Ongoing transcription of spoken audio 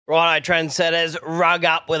Righto, Trendsetters, rug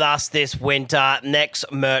up with us this winter. Next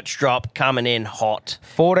merch drop coming in hot.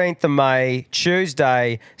 14th of May,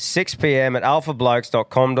 Tuesday, 6 p.m. at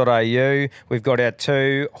alphablokes.com.au. We've got our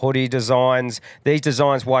 2 hoodie designs. These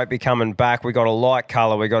designs won't be coming back. We've got a light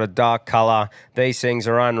colour. We've got a dark colour. These things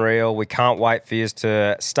are unreal. We can't wait for you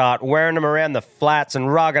to start wearing them around the flats and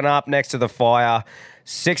rugging up next to the fire.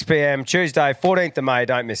 6 p.m, Tuesday, 14th of May.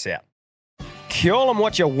 Don't miss out. Call them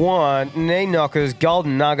what you want, knee knockers,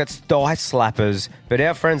 golden nuggets, thigh slappers, but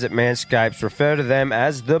our friends at Manscaped refer to them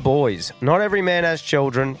as the boys. Not every man has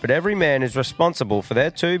children, but every man is responsible for their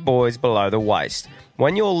 2 boys below the waist.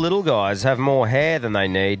 When your little guys have more hair than they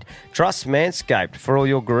need, trust Manscaped for all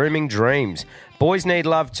your grooming dreams. Boys need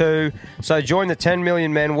love too, so join the 10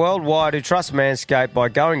 million men worldwide who trust Manscaped by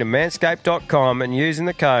going to manscaped.com and using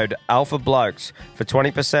the code ALPHABLOKES for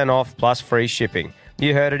 20% off plus free shipping.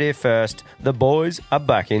 You heard it here first. The boys are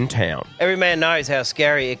back in town. Every man knows how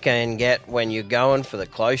scary it can get when you're going for the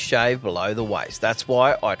close shave below the waist. That's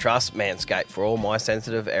why I trust Manscaped for all my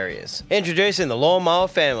sensitive areas. Introducing the Lawnmower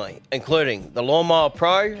family, including the Lawnmower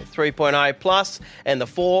Pro 3.0 Plus and the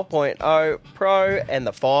 4.0 Pro and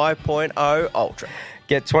the 5.0 Ultra.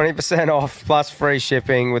 Get 20% off plus free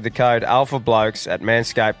shipping with the code ALPHABLOKES at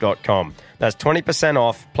manscaped.com. That's 20%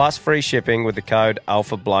 off plus free shipping with the code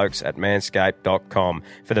ALPHABLOKES at manscaped.com.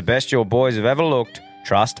 For the best your boys have ever looked,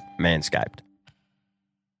 trust Manscaped.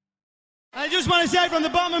 I just want to say from the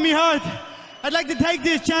bottom of my heart, I'd like to take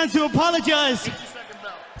this chance to apologise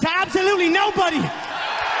to absolutely nobody.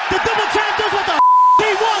 The double champ does what the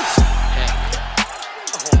he wants.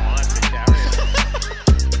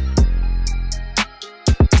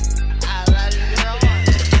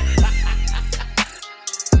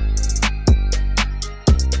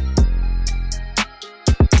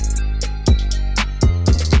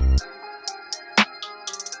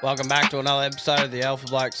 Welcome back to another episode of the Alpha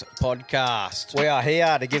Blokes podcast. We are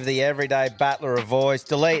here to give the everyday battler a voice,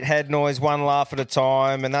 delete head noise one laugh at a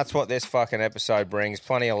time, and that's what this fucking episode brings.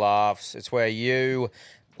 Plenty of laughs. It's where you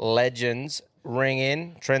legends ring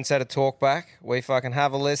in, Trendsetter Talkback. We fucking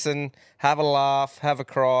have a listen, have a laugh, have a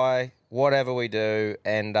cry, whatever we do,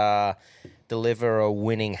 and deliver a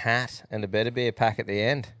winning hat and a Better Beer pack at the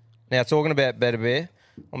end. Now, talking about Better Beer,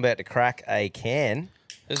 I'm about to crack a can.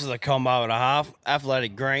 This is a combo and a half.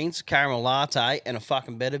 Athletic greens, caramel latte, and a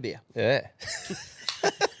fucking Better Beer. Yeah.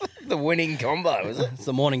 The winning combo, is it? It's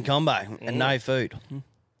the morning combo and no food.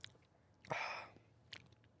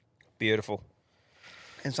 Beautiful.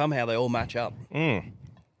 And somehow they all match up.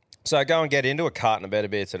 So go and get into a carton of Better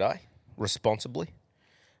Beer today, responsibly.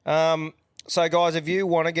 So, guys, if you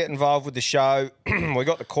want to get involved with the show, we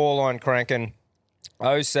got the call line cranking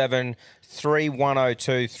 07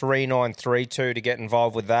 3102 3932 to get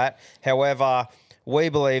involved with that. However, we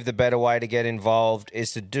believe the better way to get involved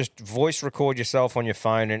is to just voice record yourself on your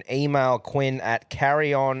phone and email Quinn at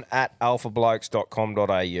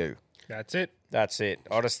carryon@alphablokes.com.au. That's it.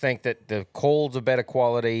 I just think that the calls are better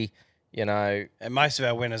quality, you know. And most of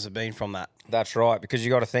our winners have been from that. That's right, because you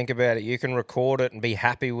got to think about it. You can record it and be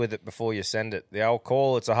happy with it before you send it. The old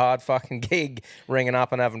call, it's a hard fucking gig, ringing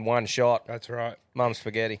up and having one shot. That's right. Mum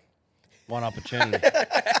spaghetti. One opportunity.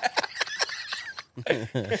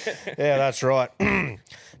 Yeah, that's right.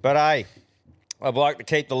 But, hey, I'd like to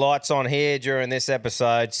keep the lights on here during this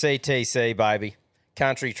episode. CTC, baby.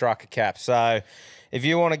 Country Trucker Cap. So if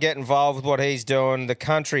you want to get involved with what he's doing,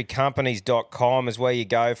 thecountrycompanies.com is where you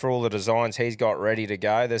go for all the designs he's got ready to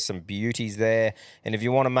go. There's some beauties there. And if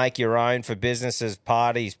you want to make your own for businesses,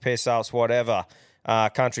 parties, piss-ups, whatever,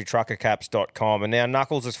 countrytruckercaps.com. And now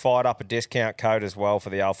Knuckles has fired up a discount code as well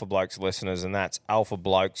for the Alpha Blokes listeners, and that's Alpha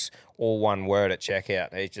Blokes, all one word at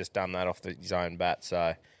checkout. He's just done that off his own bat,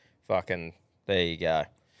 so fucking there you go.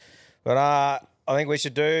 But I think we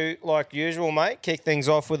should do like usual, mate. Kick things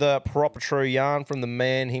off with a proper true yarn from the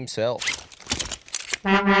man himself.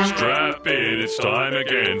 Strap in, it's time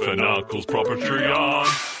again for Knuckles' proper true yarn.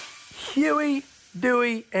 Huey,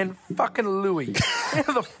 Dewey, and fucking Louie.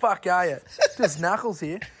 How the fuck are you? Just Knuckles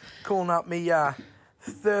here, calling up me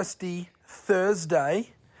thirsty Thursday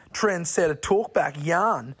Trendsetter Talkback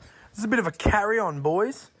yarn. This is a bit of a carry-on,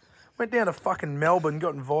 boys. Went down to fucking Melbourne,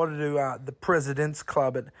 got invited to the President's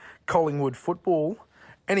Club at Collingwood Football.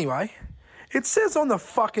 Anyway, it says on the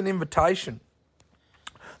fucking invitation,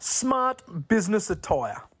 smart business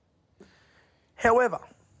attire. However,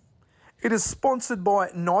 it is sponsored by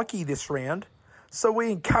Nike this round, so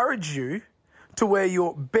we encourage you to wear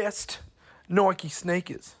your best Nike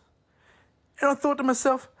sneakers. And I thought to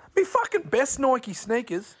myself, me fucking best Nike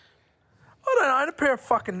sneakers? I don't own a pair of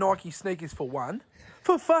fucking Nike sneakers for one.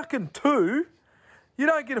 For fucking two, You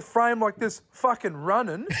don't get a frame like this fucking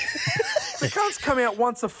running. The cunts come out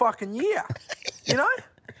once a fucking year, you know?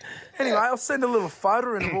 Anyway, I'll send a little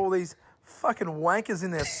photo in of all these fucking wankers in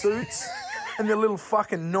their suits and their little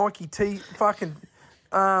fucking Nike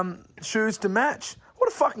shoes to match.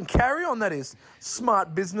 What a fucking carry-on that is.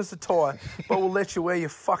 Smart business attire, but we'll let you wear your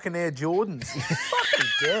fucking Air Jordans. You're fucking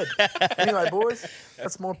dead. Anyway, boys,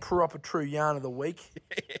 that's my proper true yarn of the week.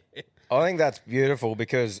 I think that's beautiful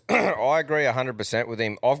because I agree 100% with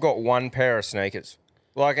him. I've got one pair of sneakers.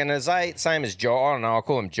 Like, and as same as I don't know, I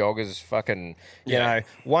call them joggers, fucking, you know,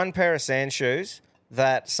 one pair of sand shoes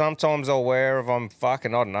that sometimes I'll wear if I'm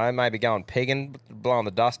fucking, I don't know, maybe going pigging, blowing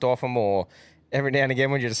the dust off them, or every now and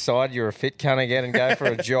again when you decide you're a fit cunt again and go for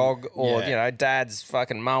a jog, or, you know, dad's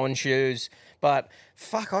fucking mowing shoes. But,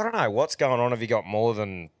 fuck, I don't know what's going on if you got more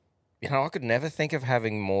than, you know, I could never think of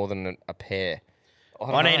having more than a pair.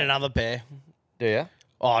 I need another pair. Do you?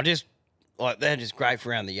 Oh, just like they're just great for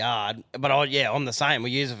around the yard. But I'm the same. We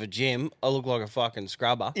use it for gym. I look like a fucking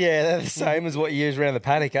scrubber. Yeah, they're the same as what you use around the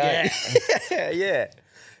paddock, eh?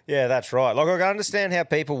 Yeah, that's right. Like, I can understand how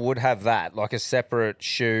people would have that, like a separate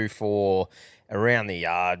shoe for around the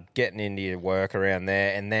yard, getting into your work around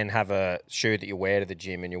there, and then have a shoe that you wear to the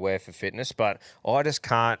gym and you wear for fitness. But I just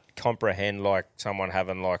can't comprehend, like, someone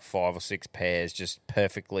having, like, 5 or 6 pairs just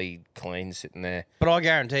perfectly clean sitting there. But I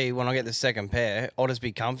guarantee you, when I get the second pair, I'll just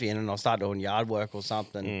be comfy in and I'll start doing yard work or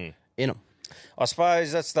something in them. I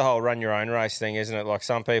suppose that's the whole run your own race thing, isn't it? Like,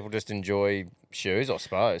 some people just enjoy shoes, I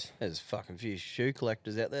suppose. There's fucking few shoe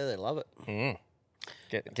collectors out there. They love it.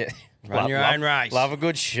 Get Run your own race. Love a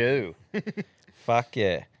good shoe. Fuck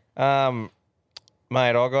yeah.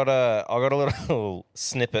 Mate, I got a little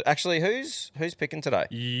snippet. Actually, who's picking today?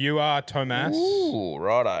 You are, Tomas. Ooh,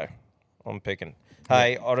 righto. I'm picking.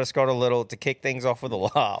 Hey, I just got a little, to kick things off with a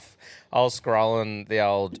laugh. I was scrolling the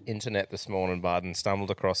old internet this morning, bud, and stumbled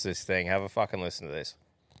across this thing. Have a fucking listen to this.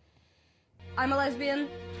 I'm a lesbian.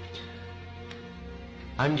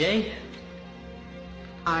 I'm gay.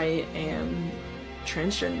 I am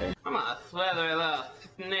transgender. I'm a slithery little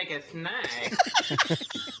naked snake.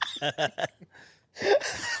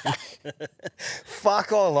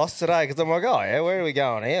 Fuck, I lost today because I'm like, oh, yeah, where are we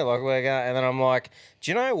going here? Like, we're going, and then I'm like,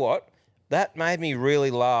 do you know what? That made me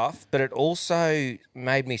really laugh, but it also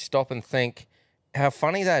made me stop and think how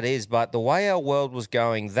funny that is. But the way our world was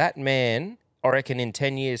going, that man, I reckon in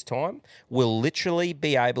 10 years' time, will literally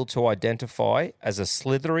be able to identify as a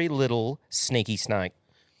slithery little sneaky snake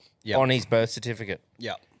on his birth certificate.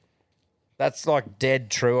 Yeah. That's like dead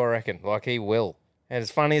true, I reckon. Like, he will. And as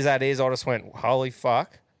funny as that is, I just went, holy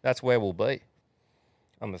fuck, that's where we'll be.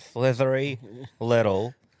 I'm a slithery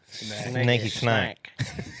little sneaky snake.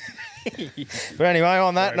 But anyway,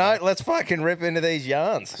 on that note, let's fucking rip into these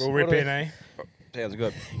yarns. We'll rip in, eh? Sounds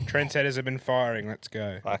good. Trendsetters have been firing. Let's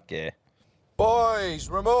go. Fuck yeah. Boys,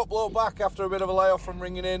 remote blow back after a bit of a layoff from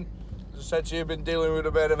ringing in. As I said to you, been dealing with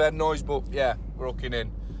a bit of head noise, but yeah, we're hooking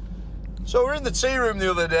in. So we're in the tea room the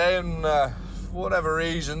other day, and for whatever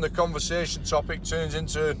reason, the conversation topic turns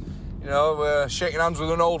into, shaking hands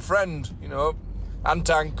with an old friend,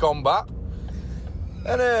 hand-to-hand combat.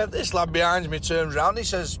 And this lad behind me turns round, he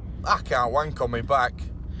says, I can't wank on me back.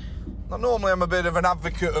 Now, normally I'm a bit of an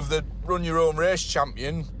advocate of the run-your-own-race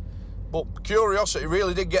champion, but curiosity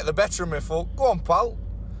really did get the better of me. Thought, go on, pal,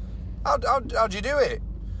 how'd you do it?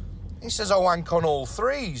 He says, I wank on all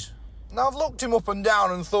threes. Now, I've looked him up and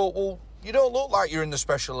down and thought, well, you don't look like you're in the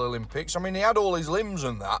Special Olympics. I mean, he had all his limbs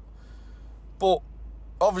and that, but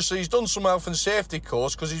obviously he's done some health and safety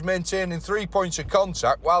course because he's maintaining 3 points of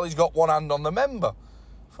contact while he's got one hand on the member.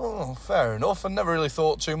 Oh, fair enough. I never really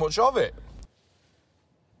thought too much of it.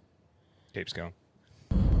 Keeps going.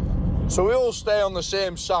 So we all stay on the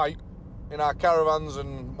same site in our caravans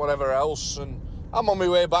and whatever else, and I'm on my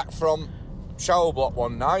way back from shower block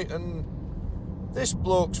one night, and this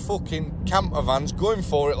bloke's fucking camper van's going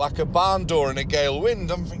for it like a barn door in a gale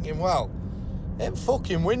wind. I'm thinking, well, it ain't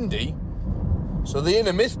fucking windy. So the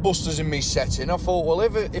inner Mythbusters in me setting, I thought, well,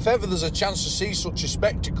 if ever there's a chance to see such a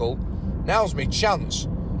spectacle, now's me chance.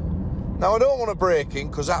 Now, I don't want to break in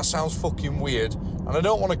because that sounds fucking weird, and I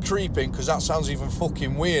don't want to creep in because that sounds even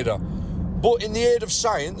fucking weirder. But in the aid of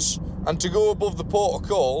science, and to go above the port of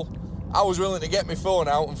call, I was willing to get my phone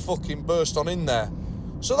out and fucking burst on in there.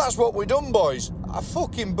 So that's what we done, boys. I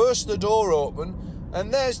fucking burst the door open,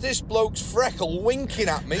 and there's this bloke's freckle winking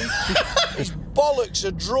at me. His bollocks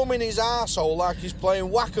are drumming his arsehole like he's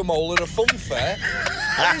playing whack-a-mole at a fun fair.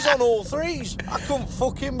 And he's on all threes. I couldn't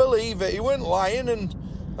fucking believe it. He weren't lying, and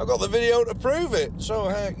I got the video to prove it. So,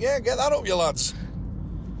 yeah, get that up, you lads.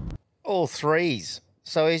 All threes.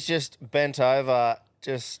 So he's just bent over,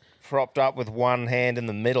 just propped up with one hand in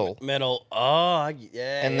the middle. Metal. Oh,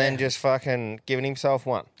 yeah. And then just fucking giving himself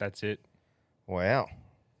one. That's it. Wow.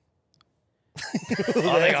 I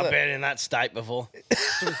think I've been in that state before.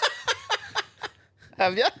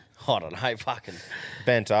 Have you? I don't know, fucking.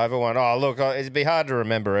 Bent over one. Oh, look, it'd be hard to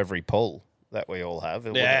remember every pull that we all have.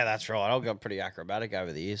 Yeah, that's right. I got pretty acrobatic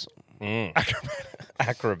over the years.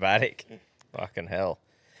 Acrobatic. Fucking hell.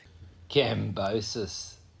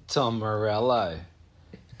 Cambosis, Tom Morello,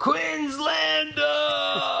 Queenslander!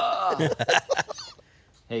 How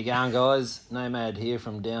you going, guys? Nomad here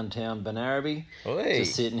from downtown Benarabi. Oi.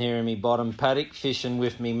 Just sitting here in me bottom paddock, fishing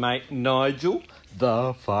with me mate Nigel,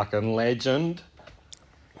 the fucking legend.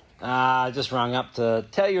 Just rung up to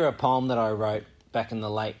tell you a poem that I wrote back in the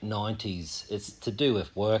late 90s. It's to do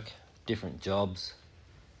with work, different jobs.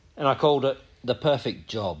 And I called it The Perfect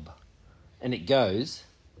Job. And it goes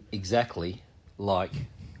exactly like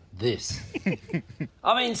this.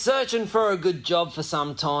 I've been searching for a good job for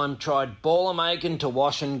some time, tried baller making to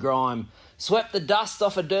wash and grime, swept the dust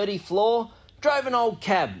off a dirty floor, drove an old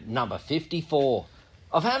cab, number 54.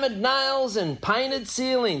 I've hammered nails and painted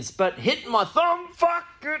ceilings, but hitting my thumb, fuck,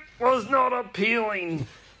 it was not appealing.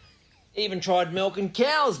 Even tried milking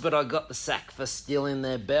cows, but I got the sack for stealing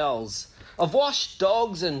their bells. I've washed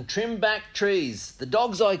dogs and trimmed back trees. The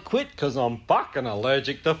dogs I quit 'cause I'm fucking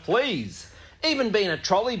allergic to fleas. Even been a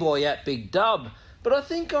trolley boy at Big Dub, but I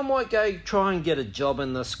think I might go try and get a job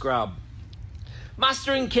in the scrub.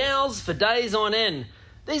 Mustering cows for days on end.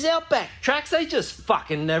 These outback tracks, they just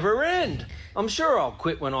fucking never end. I'm sure I'll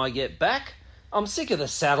quit when I get back. I'm sick of the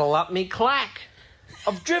saddle up me clack.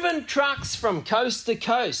 I've driven trucks from coast to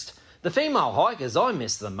coast. The female hikers I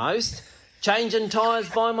miss the most. Changing tyres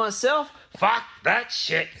by myself? Fuck that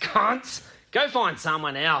shit, cunts. Go find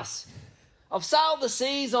someone else. I've sailed the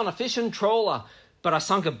seas on a fishing trawler, but I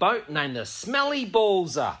sunk a boat named the Smelly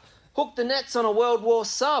Ballser. Hooked the nets on a World War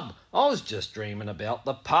sub. I was just dreaming about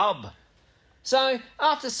the pub. So,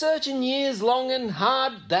 after searching years long and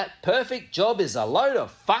hard, that perfect job is a load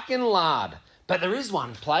of fucking lard. But there is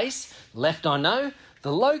one place, left I know,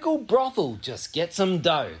 the local brothel just gets some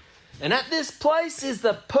dough. And at this place is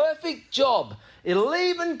the perfect job. It'll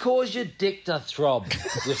even cause your dick to throb.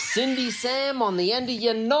 With Cindy Sam on the end of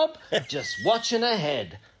your knob, just watching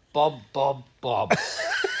ahead. Bob, Bob, Bob.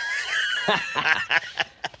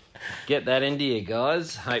 Get that into you,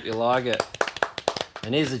 guys. Hope you like it.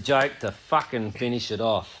 And here's a joke to fucking finish it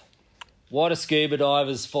off. Why do scuba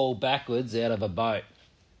divers fall backwards out of a boat?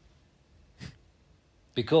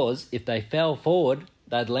 Because if they fell forward,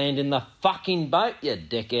 they'd land in the fucking boat, you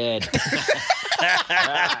dickhead.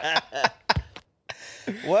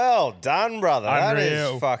 Well done, brother. That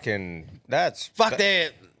Unreal. is fucking... That's... Fuck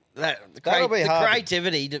the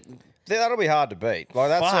creativity. That'll be hard to beat.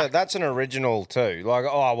 Like that's an original too. Like,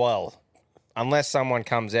 oh well, unless someone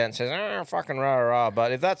comes out and says, fucking rah rah.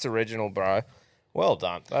 But if that's original, bro, well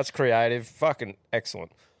done. That's creative. Fucking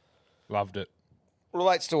excellent. Loved it.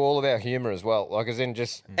 Relates to all of our humour as well. Like, as in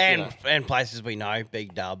just And places we know,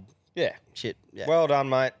 Big Dub. yeah. Shit. Yeah. Well done,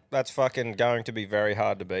 mate. That's fucking going to be very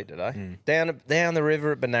hard to beat today. Down the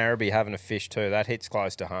river at Benarabi having a fish too. That hits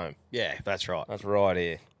close to home. Yeah, that's right. That's right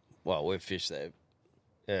here. Well, we've fished there.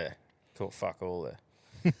 Yeah. Cool. Fuck all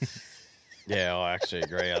there. Yeah, I actually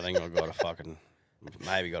agree. I think I've got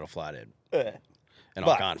maybe got a flathead. Yeah. And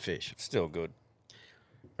But- I can't fish. Still good.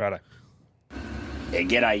 Righto. Yeah,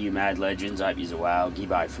 g'day, you mad legends. Hope you're well.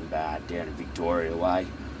 Gibbo from Bad, down in Victoria way.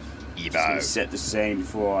 Just going to set the scene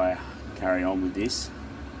before I carry on with this.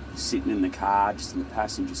 Sitting in the car, just in the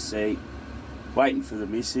passenger seat, waiting for the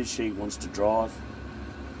missus. She wants to drive.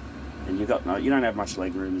 And you don't have much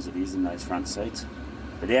leg room as it is in those front seats.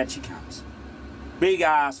 But out she comes. Big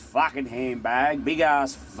ass fucking handbag, big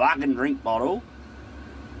ass fucking drink bottle.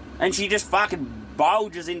 And she just fucking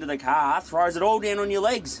bulges into the car, throws it all down on your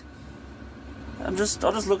legs. I just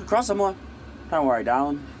look across, I'm like, don't worry,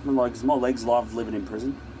 darling. My legs love living in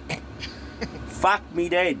prison. Fuck me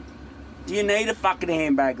dead. Do you need a fucking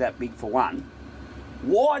handbag that big for one?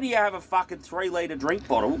 Why do you have a fucking 3-litre drink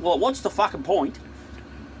bottle? Well, what's the fucking point?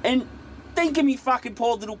 And think of me fucking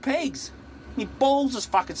poor little pegs. Me balls is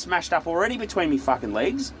fucking smashed up already between me fucking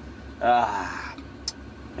legs.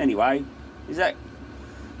 Anyway, is that...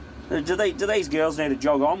 Do these girls need to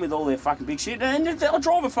jog on with all their fucking big shit? And they'll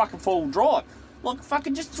drive a fucking full drive. Look,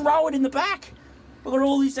 fucking just throw it in the back. We've got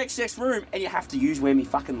all this excess room, and you have to use where me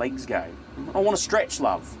fucking legs go. I want to stretch,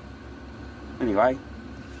 love. Anyway,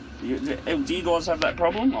 do you guys have that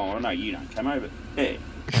problem? Oh, no, you don't. Come over. Yeah.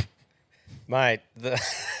 Mate,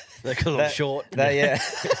 Because I'm short. There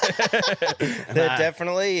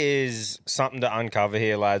definitely is something to uncover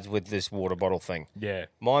here, lads, with this water bottle thing. Yeah.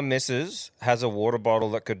 My missus has a water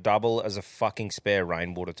bottle that could double as a fucking spare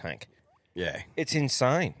rainwater tank. Yeah. It's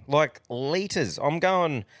insane. Like, litres. I'm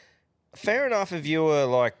going... Fair enough if you were,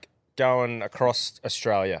 like, going across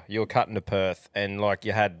Australia. You were cutting to Perth and, like,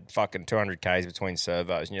 you had fucking 200 Ks between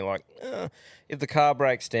servos and you're like, if the car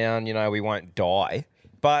breaks down, you know, we won't die.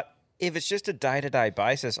 But... if it's just a day-to-day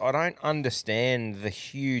basis, I don't understand the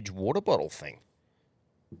huge water bottle thing.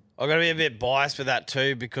 I've got to be a bit biased with that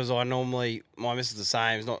too because my missus is the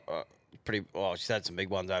same. It's not pretty. Well, she's had some big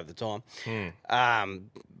ones over the time.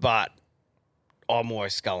 But I'm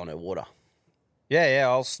always sculling her water. Yeah.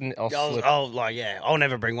 I'll slip. I'll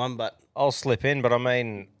never bring one, but I'll slip in. But I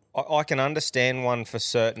mean, I can understand one for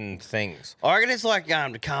certain things. I reckon it's like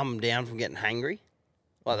to calm them down from getting hangry.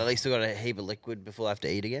 Like, at least they've got a heap of liquid before they have to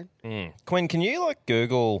eat again. Quinn, can you, like,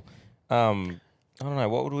 Google, I don't know,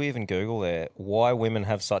 what would we even Google there? Why women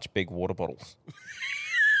have such big water bottles?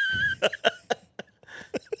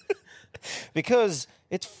 Because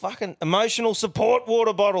it's fucking emotional support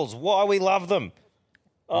water bottles. Why we love them.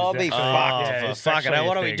 I'll be fucked. Yeah, fuck it.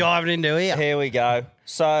 What are we diving into here? Here we go.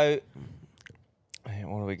 So,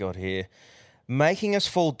 what do we got here? Making us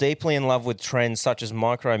fall deeply in love with trends such as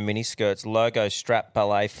micro miniskirts, logo strap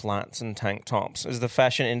ballet flats and tank tops is the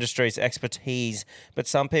fashion industry's expertise, but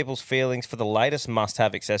some people's feelings for the latest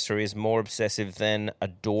must-have accessory is more obsessive than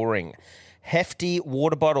adoring. Hefty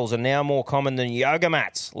water bottles are now more common than yoga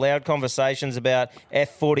mats. Loud conversations about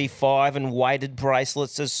F45 and weighted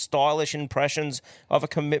bracelets as stylish impressions of a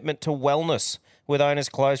commitment to wellness, with owners'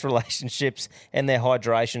 close relationships and their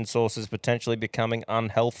hydration sources potentially becoming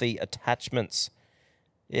unhealthy attachments.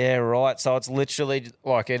 Yeah, right. So it's literally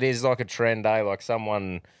like it is like a trend, eh? Like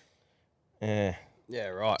someone... Yeah,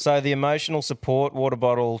 right. So the emotional support water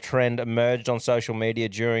bottle trend emerged on social media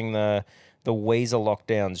during the Weezer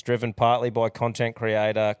lockdowns, driven partly by content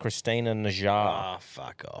creator Christina Najjar.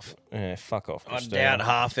 Fuck off. Yeah, fuck off, I Christina. doubt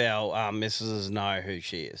half our missuses know who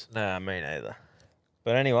she is. Nah, me neither.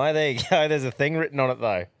 But anyway, there you go. There's a thing written on it,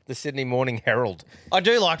 though. The Sydney Morning Herald. I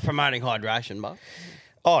do like promoting hydration, but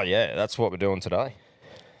Oh, yeah, that's what we're doing today.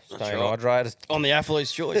 Staying hydrated. On the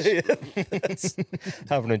athlete's choice. That's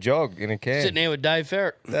having a jog in a can. Sitting here with Dave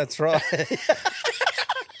Ferret. That's right.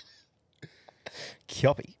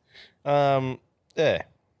 Copy. Yeah.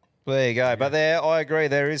 There you go. But I agree.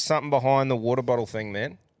 There is something behind the water bottle thing,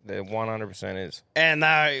 man. There 100% is.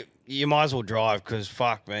 And you might as well drive because,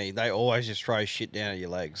 fuck me, they always just throw shit down at your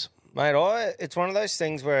legs. Mate, it's one of those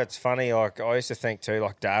things where it's funny. Like, I used to think too,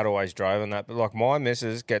 like, Dad always drove and that, but, like, my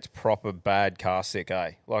missus gets proper bad car sick,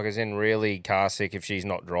 eh? Like, as in really car sick if she's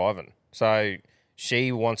not driving. So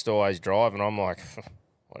she wants to always drive, and I'm like,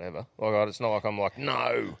 whatever. Like, it's not like I'm like,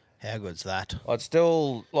 no. How good's that? I'd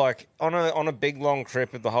still, like, on a big, long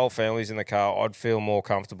trip if the whole family's in the car, I'd feel more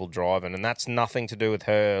comfortable driving, and that's nothing to do with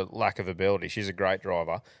her lack of ability. She's a great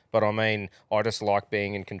driver. But, I mean, I just like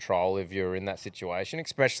being in control if you're in that situation,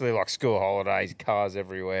 especially, like, school holidays, cars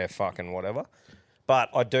everywhere, fucking whatever. But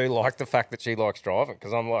I do like the fact that she likes driving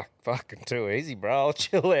because I'm like, fucking too easy, bro. I'll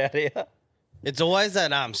chill out here. It's always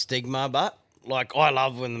that stigma, but, like, I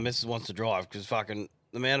love when the missus wants to drive because fucking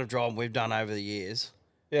the amount of driving we've done over the years...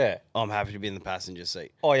 Yeah. I'm happy to be in the passenger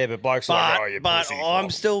seat. Oh, yeah, but blokes are like, oh, you But pussy. I'm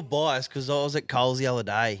still biased because I was at Coles the other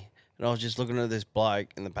day and I was just looking at this bloke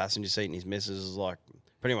in the passenger seat and his missus is like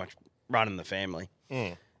pretty much running the family.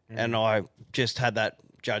 And I just had that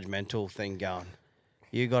judgmental thing going.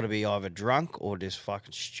 You got to be either drunk or just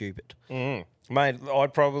fucking stupid. Mate,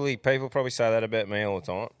 people probably say that about me all the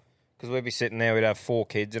time because we'd be sitting there, we'd have 4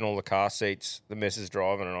 kids in all the car seats, the missus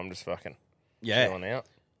driving, and I'm just fucking chilling out.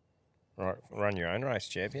 Right, run your own race,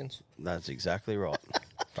 champions. That's exactly right.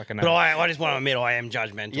 Fucking But I just want to admit I am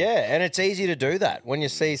judgmental. Yeah, and it's easy to do that. When you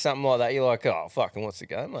see something like that, you're like, oh, fucking what's the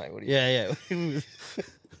go, mate? What are you Yeah.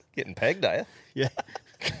 getting pegged, are you? Yeah.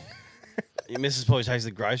 Your missus probably takes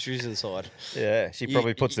the groceries inside. Yeah, she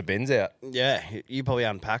probably puts the bins out. Yeah, you probably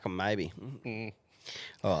unpack them maybe.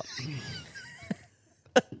 All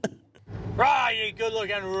right. Right, you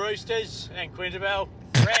good-looking roosters and Quintabel,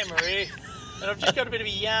 Rammer here, and I've just got a bit of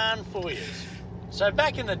a yarn for you. So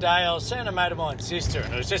back in the day, I was seeing a mate of mine's sister,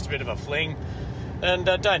 and it was just a bit of a fling, and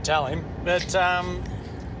don't tell him, but I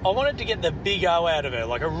wanted to get the big O out of her,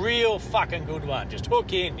 like a real fucking good one, just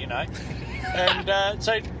hook in, you know. And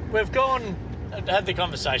so we've gone and had the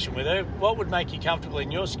conversation with her, what would make you comfortable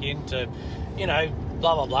in your skin to, you know,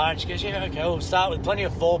 blah, blah, blah. And she goes, yeah, okay, we'll start with plenty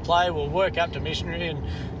of foreplay, we'll work up to missionary, and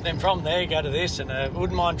then from there go to this, and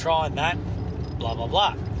wouldn't mind trying that, blah, blah,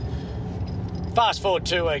 blah. Fast forward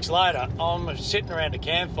 2 weeks later, I'm sitting around a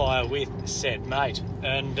campfire with said mate,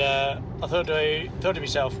 and I thought to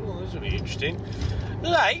myself, well, this will be interesting.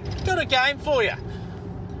 Hey, got a game for you.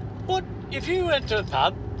 What if you went to the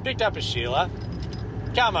pub, picked up a Sheila,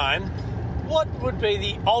 come home, what would be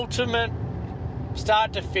the ultimate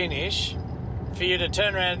start to finish for you to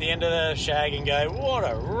turn around at the end of the shag and go, what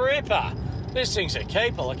a ripper, this thing's a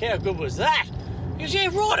keeper, like how good was that? He goes, yeah,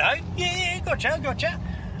 righto, yeah, gotcha.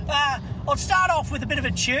 I'd start off with a bit of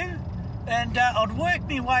a chew, and I'd work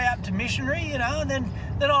my way up to missionary, you know, and then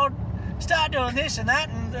I'd start doing this and that,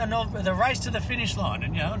 and the race to the finish line,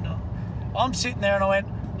 and, you know, and I'm sitting there and I went,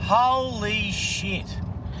 holy shit.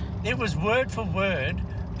 It was word for word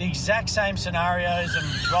the exact same scenarios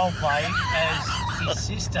and role play as his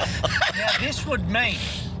sister. Now, this would mean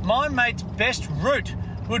my mate's best route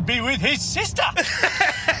would be with his sister.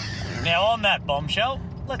 Now, on that bombshell,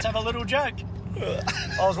 let's have a little joke.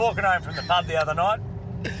 I was walking home from the pub the other night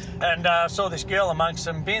and saw this girl amongst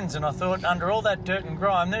some bins, and I thought, under all that dirt and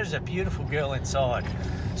grime, there's a beautiful girl inside.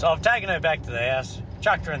 So I've taken her back to the house,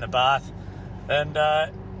 chucked her in the bath, and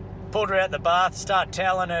pulled her out the bath, start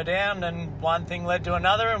toweling her down, and one thing led to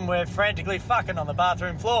another, and we're frantically fucking on the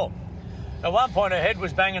bathroom floor. At one point, her head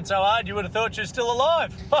was banging so hard you would have thought she was still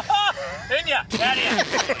alive. Didn't you? Out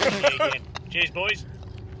of here. Cheers, boys.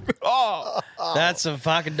 That's some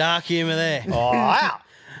fucking dark humour there. Oh, wow.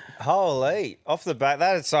 Holy. Off the bat,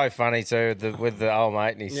 that is so funny too, with the old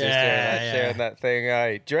mate and his sister sharing that thing.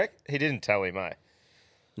 Do you reckon he didn't tell him, eh?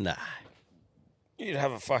 Nah. You'd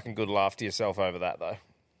have a fucking good laugh to yourself over that, though,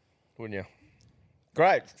 wouldn't you?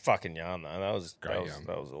 Great fucking yarn, though. That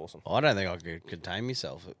was awesome. I don't think I could contain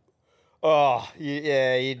myself. Oh,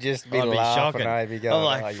 yeah, you'd just be laughing. Shocking. Be going, I'm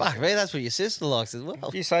like, fuck me, that's what your sister likes as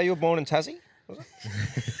well. You say you were born in Tassie?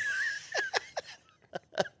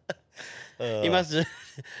 You must have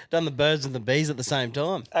done the birds and the bees at the same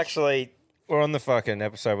time. Actually, we're on the fucking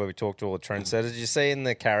episode where we talked to all the trendsetters. Did you see in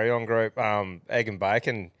the carry-on group, Egg and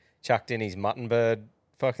Bacon chucked in his mutton bird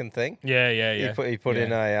fucking thing? Yeah. He put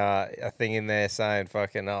in a thing in there saying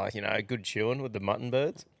fucking, good chewing with the mutton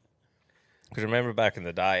birds. Because remember back in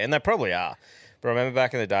the day, and they probably are, but remember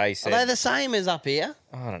back in the day he said... Are they the same as up here?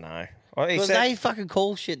 I don't know. Because they fucking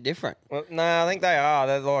call shit different. Well, no, I think they are.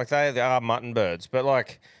 They are mutton birds, but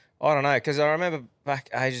like... I don't know, because I remember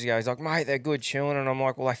back ages ago, he's like, mate, they're good chewing. And I'm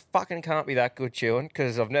like, well, they fucking can't be that good chewing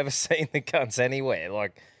because I've never seen the cunts anywhere.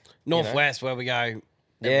 Like Northwest, where we go.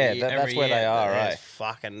 That's where they are, right?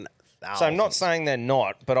 Fucking thousands. So I'm not saying they're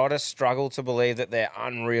not, but I just struggle to believe that they're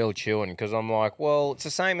unreal chewing because I'm like, well, it's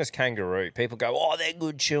the same as kangaroo. People go, oh, they're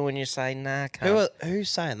good chewing. You say, nah, cunt. Who's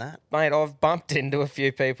saying that? Mate, I've bumped into a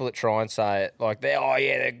few people that try and say it. Like,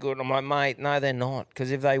 they're good. I'm like, mate, no, they're not. Because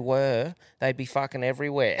if they were, they'd be fucking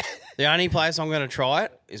everywhere. The only place I'm going to try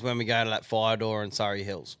it is when we go to that fire door in Surrey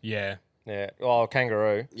Hills. Yeah. Yeah. Oh,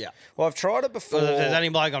 kangaroo. Yeah. Well, I've tried it before. If there's any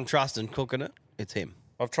bloke I'm trusting cooking it, it's him.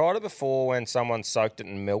 I've tried it before when someone soaked it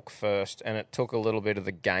in milk first and it took a little bit of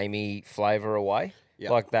the gamey flavour away.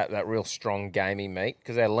 Yep. Like that real strong gamey meat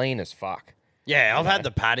because they're lean as fuck. Yeah, I've had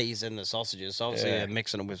the patties and the sausages. So obviously they're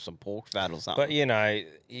mixing them with some pork fat or something. But,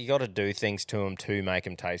 you got to do things to them to make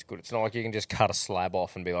them taste good. It's not like you can just cut a slab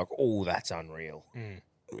off and be like, oh, that's unreal. Mm.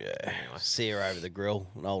 Yeah, sear over the grill,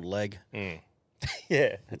 an old leg. Mm.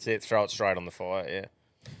 Yeah, that's it. Throw it straight on the fire,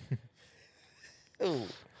 yeah. Ooh.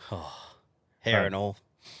 Hair and all.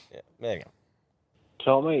 Yeah, there you go.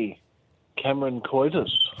 Tommy, Cameron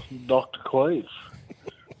Coitus, Dr. Queef.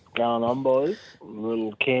 Going on, boys? A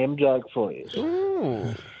little Cam joke for you.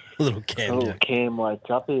 Ooh. Little Cam joke. Cam wakes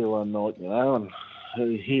up here one night, and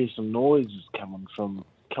he hears some noises coming from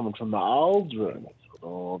the old room.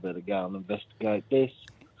 I better go and investigate this.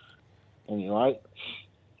 Anyway,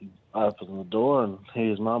 he opens the door and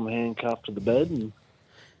hears Mum handcuffed to the bed and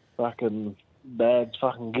fucking Dad's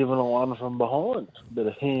fucking giving her one from behind. A bit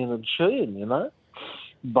of hand and sheeing,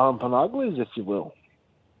 bumping uglies, if you will.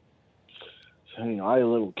 So anyway,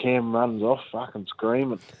 little Cam runs off fucking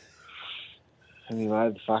screaming.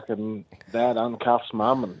 Anyway, the fucking Dad uncuffs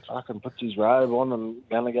Mum and fucking puts his robe on and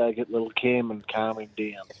gonna go get little Cam and calm him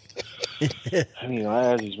down.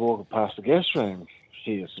 Anyway, as he's walking past the guest room,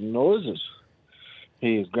 he hears some noises.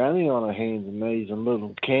 He hears Granny on her hands and knees and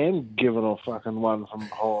little Cam giving her fucking one from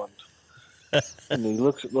behind. And he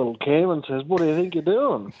looks at little Cam and says, what do you think you're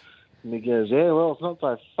doing? And he goes, yeah, well, it's not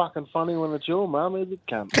so fucking funny when it's your mum, is it,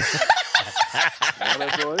 cunt?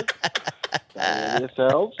 Right, boys?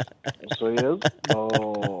 Yourselves. So he is.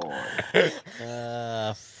 Oh.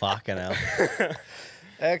 Fucking hell.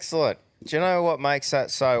 Excellent. Do you know what makes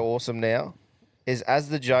that so awesome now? Is as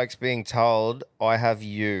the joke's being told, I have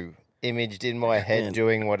you imaged in my head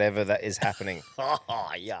doing whatever that is happening.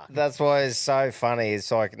 Oh, yeah. That's why it's so funny.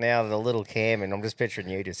 It's like now the little Cam, and I'm just picturing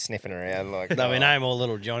you just sniffing around like. No, we name all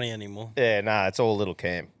little Johnny anymore. Yeah, no, it's all little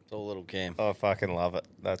Cam. It's all little Cam. I fucking love it.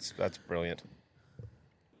 That's brilliant.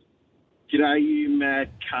 G'day, you mad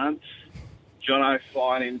cunts. Jono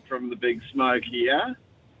flying in from the Big Smoke here.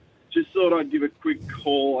 Just thought I'd give a quick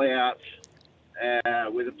call out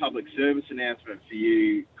with a public service announcement for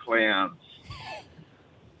you clowns.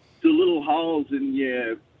 The little holes in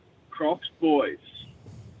your Crocs, boys.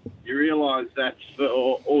 You realise that's for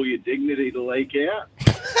all your dignity to leak out?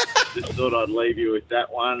 Just thought I'd leave you with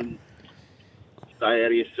that one. Stay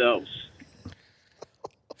out of yourselves.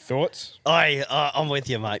 Thoughts? I'm with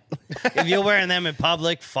you, mate. If you're wearing them in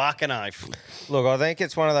public, fucking oath. Look, I think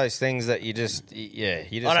it's one of those things that you just. I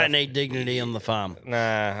don't need dignity on the farm.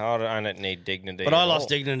 Nah, I don't need dignity. But I lost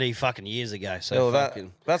dignity fucking years ago, so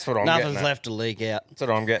that's what I'm getting nothing's at. left to leak out. That's what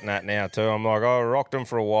I'm getting at now, too. I'm like, I rocked them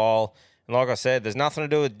for a while. And like I said, there's nothing to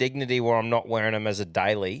do with dignity where I'm not wearing them as a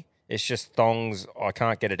daily. It's just thongs. I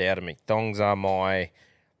can't get it out of me. Thongs are my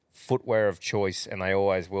footwear of choice, and they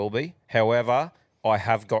always will be. However, I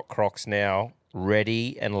have got Crocs now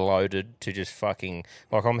ready and loaded to just fucking...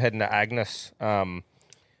 Like, I'm heading to Agnes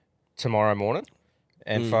tomorrow morning.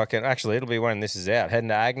 And fucking... Actually, it'll be when this is out. Heading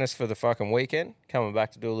to Agnes for the fucking weekend. Coming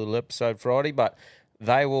back to do a little episode Friday. But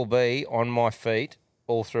they will be on my feet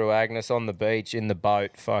all through Agnes, on the beach, in the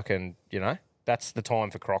boat, fucking... You know? That's the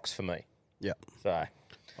time for Crocs for me. Yeah. So...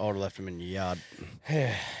 I would have left them in your yard.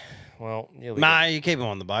 Yeah. Well, you keep them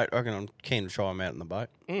on the boat. I reckon I'm keen to try them out in the boat.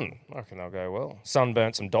 I reckon they'll go well.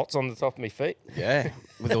 Sunburnt some dots on the top of my feet. Yeah,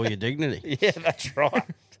 with all your dignity. Yeah, that's right.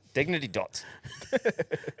 Dignity dots.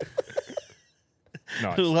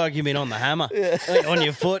 Nice. Look like you've been on the hammer. On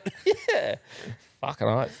your foot. Yeah. Fucking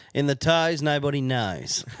oath. In the toes, nobody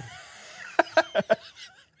knows.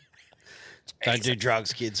 Don't do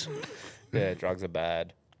drugs, kids. Yeah, drugs are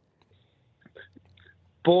bad.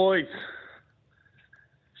 Boys,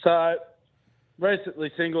 so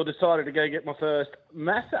recently single, decided to go get my first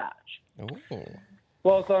massage. Ooh.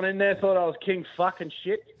 Whilst I'm in there, thought I was king fucking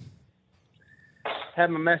shit.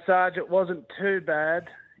 Had my massage. It wasn't too bad,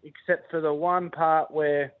 except for the one part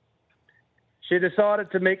where she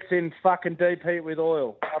decided to mix in fucking deep heat with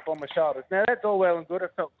oil up on my shoulders. Now, that's all well and good.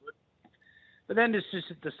 It felt good. But then just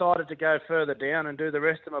decided to go further down and do the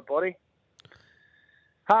rest of my body.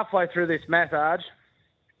 Halfway through this massage,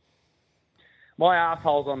 my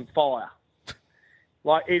arsehole's on fire.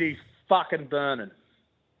 Like, it is fucking burning.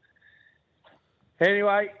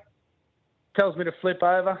 Anyway, tells me to flip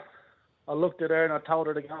over. I looked at her and I told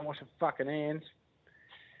her to go and wash her fucking hands.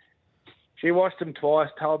 She washed them twice,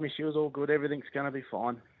 told me she was all good, everything's going to be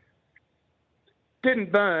fine.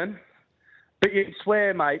 Didn't burn, but you'd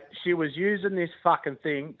swear, mate, she was using this fucking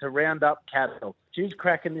thing to round up cattle. She's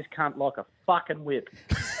cracking this cunt like a fucking whip.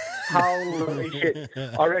 Holy shit.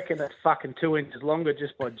 I reckon it's fucking 2 inches longer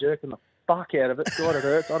just by jerking the fuck out of it. God, it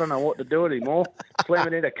hurts. I don't know what to do anymore. Slam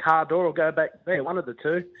it in a car door or go back there, one of the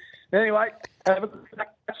two. Anyway, have a good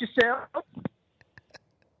catch yourself.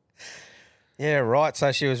 Yeah, right.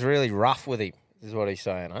 So she was really rough with him, is what he's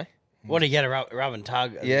saying, eh? What do you get, a rub and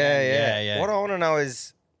tug? Yeah. What I want to know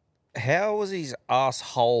is, how was his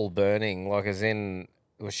asshole burning? Like, as in,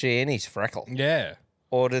 was she in his freckle? Yeah.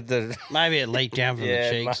 Or did the... Maybe it leaked down from the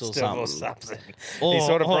cheeks or something. He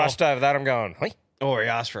sort of brushed over that. I'm going, hey. Or he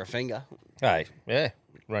asked for a finger. Hey, yeah.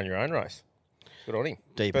 Run your own race. Good on him.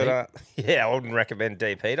 Deep But, yeah, I wouldn't recommend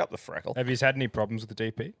deep heat up the freckle. Have you had any problems with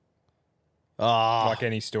the DP? Oh. Like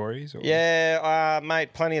any stories? Or? Yeah,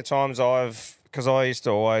 mate, plenty of times because I used to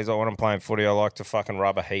always, like when I'm playing footy, I like to fucking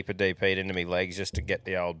rub a heap of deep heat into my legs just to get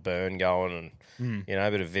the old burn going and, you know,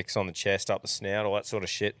 a bit of Vicks on the chest, up the snout, all that sort of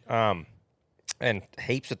shit. And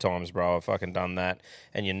heaps of times, bro, I've fucking done that.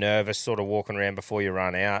 And you're nervous sort of walking around before you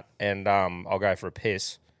run out. And I'll go for a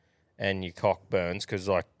piss and your cock burns because,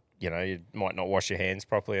 like, you know, you might not wash your hands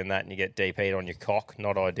properly and that and you get deep heat on your cock.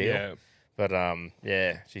 Not ideal. Yeah. But,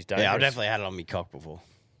 yeah, she's dangerous. Yeah, I've definitely had it on my cock before.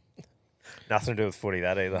 Nothing to do with footy,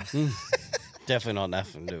 that either. Definitely not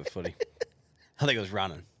nothing to do with footy. I think it was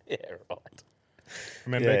running. Yeah, right.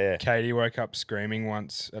 Remember Katie woke up screaming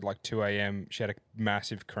once at like 2 a.m. She had a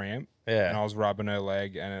massive cramp. Yeah. And I was rubbing her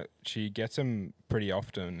leg and she gets them pretty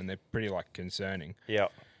often and they're pretty like concerning. Yeah.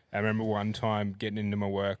 I remember one time getting into my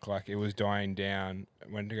work, like it was dying down,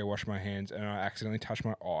 went to go wash my hands and I accidentally touched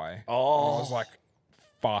my eye. Oh. I was like,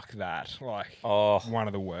 fuck that. Like, one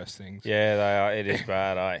of the worst things. Yeah, they are. It is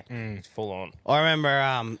bad, eh? It's full on. I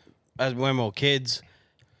remember as when we were kids,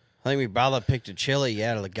 I think my brother picked a chili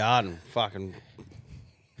out of the garden. Fucking,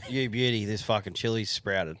 you beauty, this fucking chili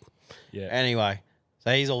sprouted. Yeah. Anyway,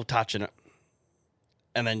 So he's all touching it.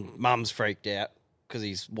 And then Mum's freaked out because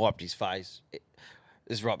he's wiped his face.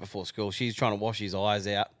 This is right before school. She's trying to wash his eyes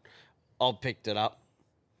out. I picked it up.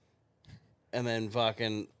 And then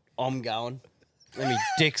fucking I'm going. And my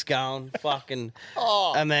dick's going. Fucking.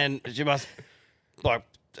 Oh. And then she must, like,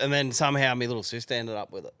 and then somehow my little sister ended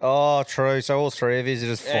up with it. Oh, true. So all three of you are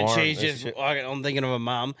just And firing. she's just, I'm thinking of a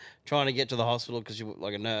mum trying to get to the hospital because she's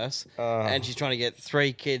like a nurse. And she's trying to get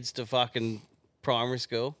 3 kids to fucking primary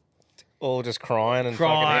school. All just crying and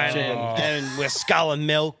Crying fucking itching and we're sculling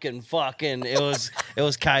milk and fucking, it was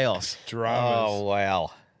chaos. Dramas. Oh,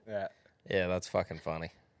 wow. Yeah. Yeah, that's fucking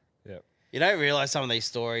funny. Yep. You don't realise some of these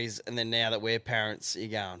stories, and then now that we're parents, you're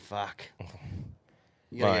going, fuck.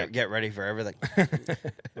 You gotta Right. get ready for everything.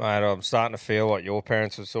 Mate, I'm starting to feel what your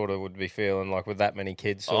parents would be feeling, like with that many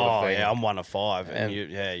kids sort of thing. Yeah, I'm one of 5. And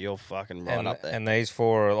you're fucking right up there. And these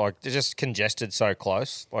 4 are like, they're just congested so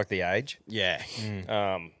close, like the age. Yeah.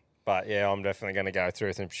 But yeah, I'm definitely going to go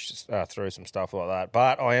through some stuff like that.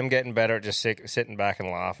 But I am getting better at just sitting back and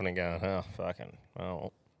laughing and going, oh, fucking,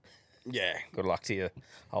 well, yeah. Good luck to your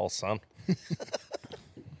old son.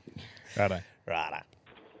 Righto.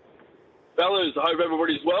 Fellas, I hope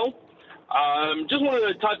everybody's well. Just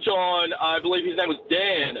wanted to touch on, I believe his name was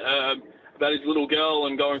Dan, about his little girl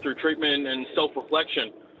and going through treatment and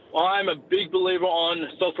self-reflection. I'm a big believer on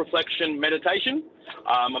self-reflection meditation.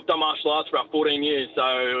 I've done martial arts for about 14 years, so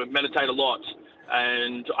I meditate a lot.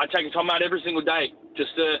 And I take time out every single day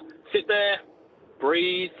just to sit there,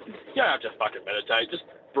 breathe. You don't have to fucking meditate. Just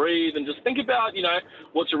breathe and just think about,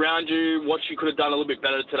 what's around you, what you could have done a little bit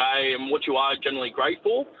better today, and what you are generally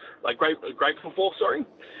grateful for. I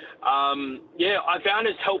found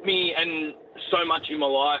it's helped me and so much in my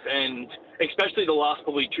life, and especially the last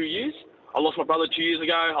probably 2 years. I lost my brother 2 years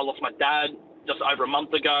ago. I lost my dad just over a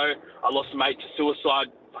month ago. I lost a mate to suicide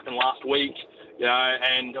fucking last week,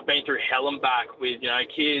 and I've been through hell and back with,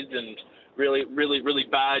 kids and really, really, really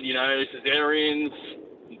bad, cesareans,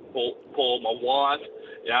 for my wife.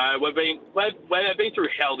 We've been through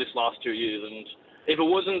hell this last 2 years, and if it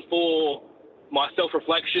wasn't for my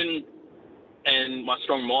self-reflection and my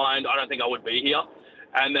strong mind, I don't think I would be here.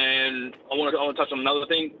 And then I want to touch on another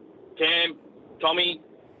thing. Cam, Tommy,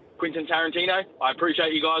 Quentin Tarantino, I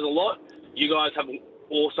appreciate you guys a lot. You guys have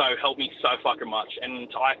also helped me so fucking much, and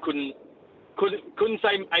I couldn't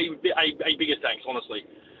say a bigger thanks, honestly.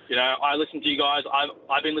 I listen to you guys.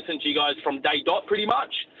 I've been listening to you guys from day dot pretty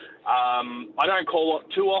much. I don't call it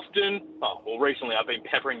too often. Oh, well, recently I've been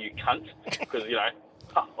peppering you cunts because,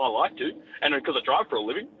 I like to, and because I drive for a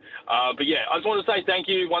living. But yeah, I just want to say thank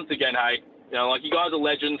you once again, hey. You guys are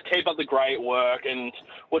legends. Keep up the great work, and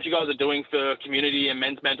what you guys are doing for community and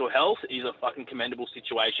men's mental health is a fucking commendable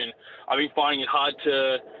situation. I've been finding it hard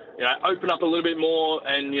to, open up a little bit more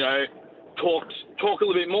and, talk a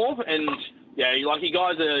little bit more. And yeah, you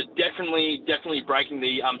guys are definitely breaking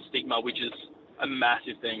the stigma, which is a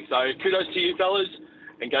massive thing. So kudos to you fellas,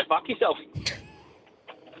 and go fuck yourself.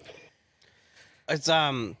 It's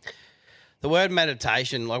the word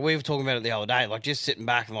meditation, like we were talking about it the other day, like just sitting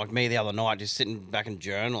back and like me the other night, just sitting back and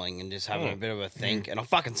journaling and just having a bit of a think. And I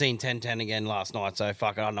fucking seen 10-10 again last night, so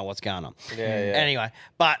fuck, I don't know what's going on. Yeah. Anyway,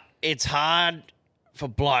 but it's hard for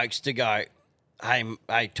blokes to go,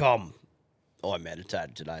 hey Tom, I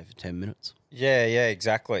meditated today for 10 minutes. Yeah,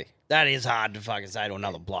 exactly. That is hard to fucking say to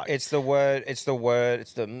another bloke. It's the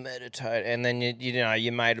meditate, and then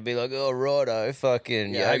your mate will be like, "Oh, righto,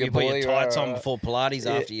 fucking yeah, yoga you put boy, your tights on right." before Pilates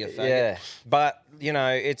after you faggot. Yeah, but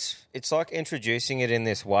it's like introducing it in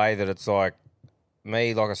this way that it's like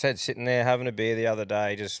me, like I said, sitting there having a beer the other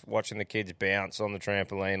day, just watching the kids bounce on the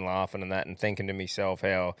trampoline, laughing and that, and thinking to myself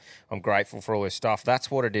how I'm grateful for all this stuff. That's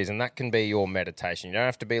what it is, and that can be your meditation. You don't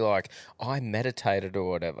have to be like, I meditated or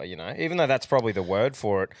whatever, even though that's probably the word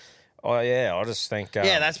for it. Oh yeah, I just think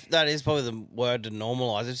that is probably the word to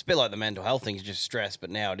normalise. It's a bit like the mental health thing, it's just stress, but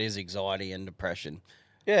now it is anxiety and depression.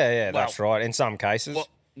 Yeah, that's right. In some cases,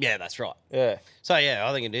 yeah, that's right. Yeah. So yeah,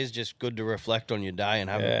 I think it is just good to reflect on your day and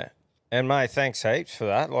have. Yeah. And mate, thanks heaps for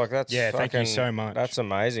that. Like that's thank you so much. That's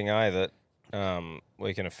amazing, that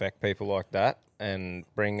we can affect people like that and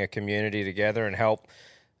bring a community together and help.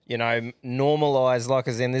 Normalise, like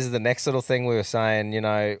as in this is the next little thing we were saying.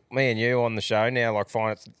 Me and you on the show now, like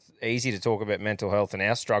find it easy to talk about mental health and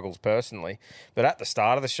our struggles personally. But at the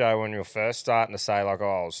start of the show, when you were first starting to say like,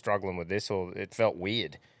 "Oh, I was struggling with this," or it felt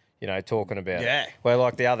weird, talking about it. Where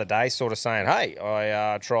like the other day, sort of saying, "Hey,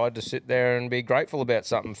 I tried to sit there and be grateful about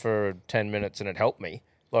something for 10 minutes and it helped me."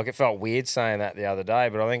 Like it felt weird saying that the other day,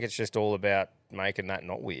 but I think it's just all about making that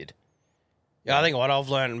not weird. Yeah, I think what I've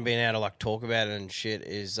learned and being able to like talk about it and shit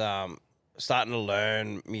is starting to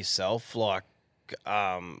learn myself, like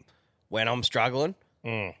when I'm struggling.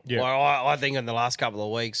 Yeah. Like, I think in the last couple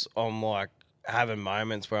of weeks, I'm like having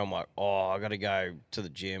moments where I'm like, oh, I got to go to the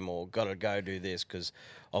gym or got to go do this because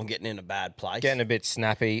I'm getting in a bad place. Getting a bit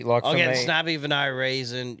snappy. Like I'm for getting me, snappy for no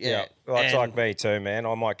reason. Yeah. That's And- like me too, man.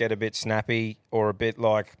 I might get a bit snappy or a bit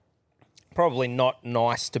like probably not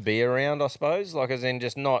nice to be around, I suppose. Like as in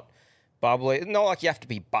just not bubbly. Not like you have to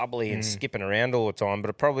be bubbly and skipping around all the time,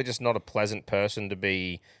 but probably just not a pleasant person to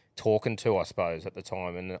be talking to, I suppose, at the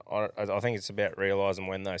time. And I think it's about realising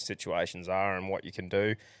when those situations are and what you can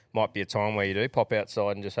do. Might be a time where you do pop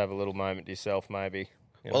outside and just have a little moment to yourself, maybe.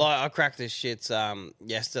 You know? Well, I cracked this shit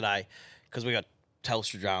yesterday because we got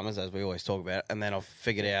Telstra dramas, as we always talk about, and then I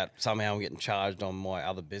figured out somehow I'm getting charged on my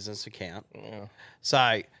other business account. Yeah. So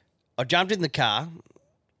I jumped in the car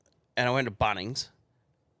and I went to Bunnings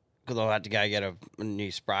because I had to go get a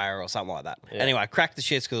new sprayer or something like that. Yeah. Anyway, I cracked the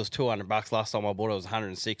shits because it was $200. Last time I bought it was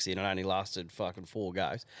 160 and it only lasted fucking 4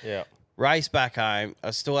 goes. Yeah. Race back home.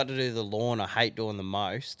 I still had to do the lawn. I hate doing the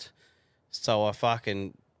most. So I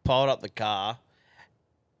fucking piled up the car,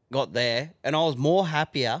 got there, and I was more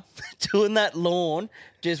happier doing that lawn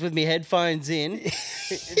just with my headphones in,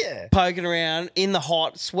 poking around in the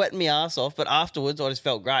hot, sweating my ass off. But afterwards, I just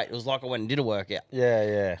felt great. It was like I went and did a workout.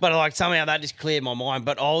 Yeah. But like somehow that just cleared my mind.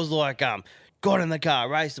 But I was like, got in the car,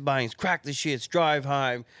 raced the Bunnings, cracked the shits, drove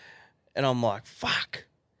home, and I'm like, fuck.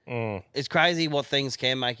 It's crazy what things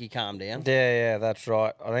can make you calm down. Yeah, that's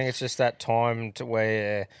right. I think it's just that time to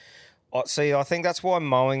where... See, I think that's why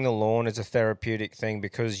mowing the lawn is a therapeutic thing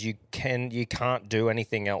because you can't do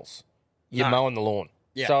anything else. You're mowing the lawn.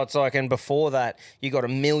 Yeah. So it's like, and before that, you got a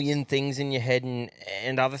million things in your head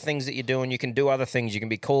and other things that you're doing. You can do other things. You can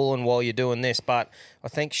be cooling while you're doing this. But I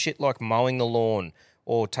think shit like mowing the lawn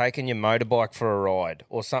or taking your motorbike for a ride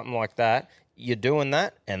or something like that, you're doing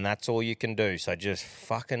that and that's all you can do. So just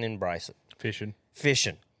fucking embrace it.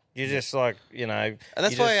 Fishing. You're just like, you know. And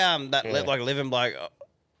that's why like living bloke,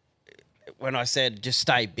 when I said just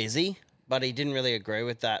stay busy, but he didn't really agree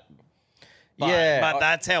with that. But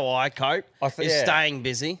that's how I cope, is staying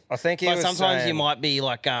busy. I think he but was sometimes you saying- might be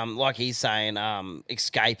like he's saying,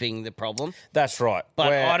 escaping the problem. That's right.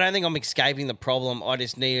 But I don't think I'm escaping the problem. I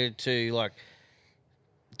just needed to like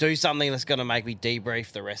do something that's going to make me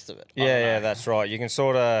debrief the rest of it. Yeah, that's right. You can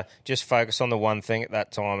sort of just focus on the one thing at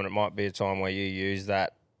that time, and it might be a time where you use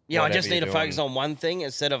that. Yeah, I just whatever need to you're focus doing. on one thing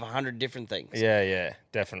instead of 100 different things. Yeah,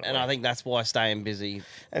 definitely. And I think that's why staying busy.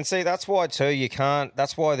 And see, that's why too, you can't,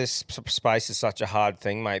 that's why this space is such a hard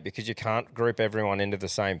thing, mate, because you can't group everyone into the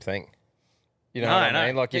same thing. You know what I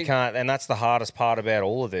mean? Like you can't, and that's the hardest part about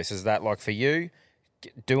all of this is that like for you,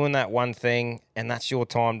 doing that one thing and that's your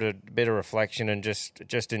time to bit of reflection and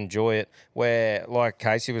just enjoy it. Where like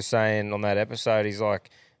Casey was saying on that episode, he's like,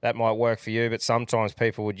 that might work for you, but sometimes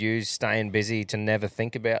people would use staying busy to never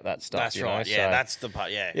think about that stuff. That's right. Know? Yeah, So- that's the part.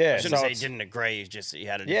 Yeah. Yeah, I shouldn't so say he it's- didn't agree. It's just he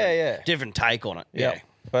had a different take on it. Yeah.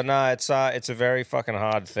 But no, it's a very fucking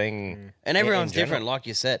hard thing. And everyone's in general. different, like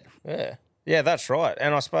you said. Yeah, that's right.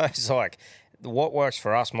 And I suppose like what works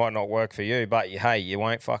for us might not work for you, but hey, you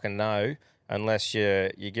won't fucking know unless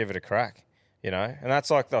you give it a crack, you know. And that's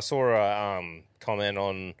like I saw a comment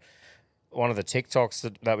on one of the TikToks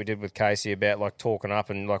that we did with Casey about like talking up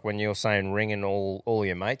and like when you're saying ringing all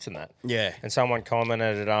your mates and that. Yeah. And someone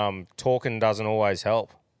commented, talking doesn't always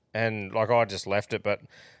help. And like I just left it, but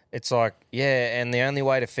it's like, yeah, and the only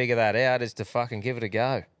way to figure that out is to fucking give it a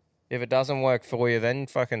go. If it doesn't work for you, then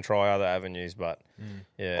fucking try other avenues. But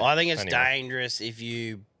yeah. I think it's anyway. dangerous if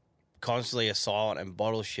you constantly are silent and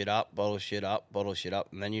bottle shit up,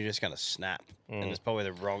 and then you're just going to snap. And it's probably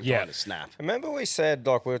the wrong time to snap. Remember we said,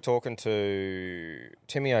 like, we were talking to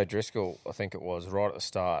Timmy O'Driscoll, I think it was, right at the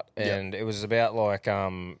start. And it was about, like,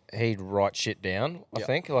 he'd write shit down, I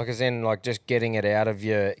think. Like, as in, like, just getting it out of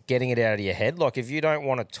your head. Like, if you don't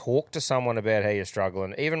want to talk to someone about how you're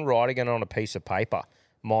struggling, even writing it on a piece of paper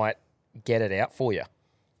might get it out for you.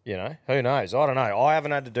 You know, who knows? I don't know. I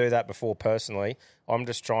haven't had to do that before personally. I'm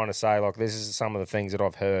just trying to say, like, this is some of the things that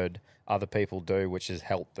I've heard other people do, which has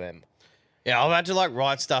helped them. Yeah, I've had to like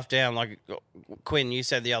write stuff down. Like Quinn, you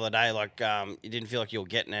said the other day, like you didn't feel like you were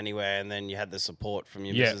getting anywhere, and then you had the support from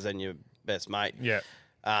your missus and your best mate. Yeah.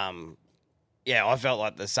 I felt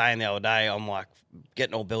like the same the other day. I'm like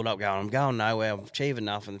getting all built up, going, I'm going nowhere. I'm achieving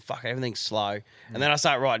nothing. Fuck, everything's slow. And then I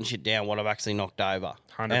start writing shit down what I've actually knocked over,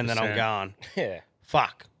 100%. and then I'm going,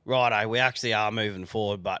 fuck, righto, we actually are moving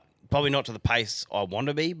forward, but probably not to the pace I want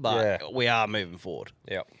to be, but we are moving forward.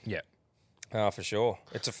 Yep. Yeah. Oh, for sure.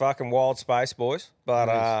 It's a fucking wild space, boys.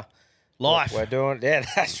 But life. We're doing,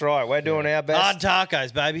 that's right. We're doing our best. Hard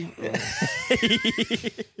tacos, baby.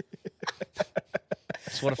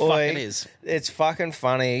 That's what a fuck it is. It's fucking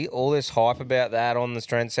funny. All this hype about that on the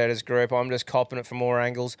Trendsetters group. I'm just copping it from more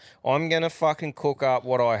angles. I'm going to fucking cook up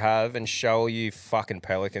what I have and show you fucking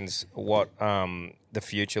Pelicans what the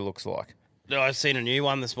future looks like. I've seen a new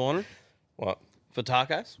one this morning. What? For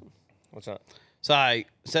tacos. What's that? So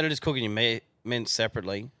instead of just cooking your mince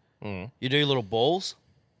separately, you do little balls.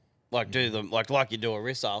 Like do them like you do a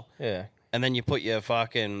rissole. Yeah. And then you put your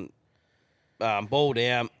fucking ball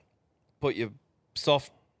down, put your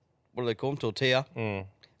soft, what do they call them, tortilla, and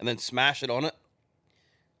then smash it on it,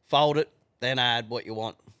 fold it, then add what you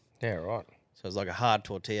want. Yeah, right. So it's like a hard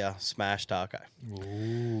tortilla smash taco.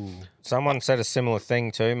 Ooh. Someone said a similar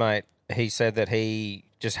thing too, mate. He said that he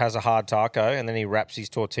just has a hard taco and then he wraps his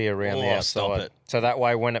tortilla around the outside. Stop it. So that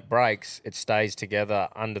way when it breaks, it stays together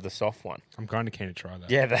under the soft one. I'm kind of keen to try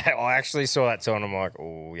that. Yeah, I actually saw that too and I'm like,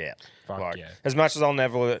 oh, yeah. Fuck like, yeah. As much as I'll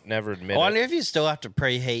never admit I wonder it. if you still have to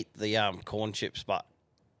preheat the corn chips, but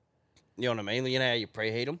you know what I mean? You know how you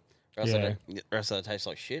preheat them? Or else they taste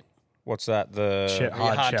like shit. What's that? The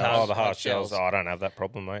hard shells. Oh, the hard shells. Oh, I don't have that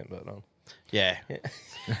problem, mate. But yeah.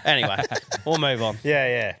 Anyway, we'll move on.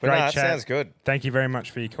 Yeah. But Great no, it chat. sounds good. Thank you very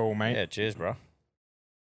much for your call, mate. Yeah, cheers, bro.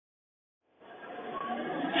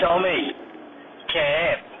 Tommy,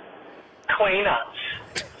 Cam,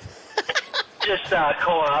 Queenuts. Just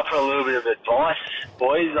calling up for a little bit of advice,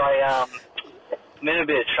 boys. I'm in a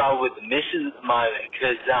bit of trouble with the missus at the moment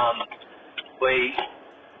because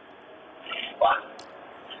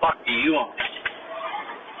fuck do you want?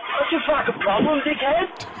 What's your fucking problem, dickhead?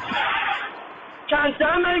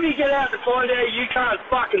 Don't make me get out to find out you can't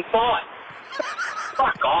fucking fight.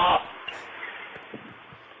 Fuck off.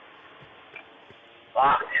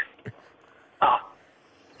 Fuck. Oh.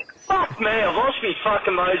 Fuck me, I've lost my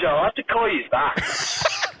fucking mojo. I'll have to call you back.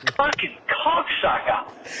 Fucking cocksucker.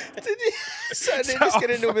 So they just get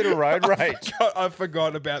into a bit of road rage. I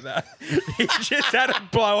forgot about that. He just had a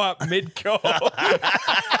blow up mid-call.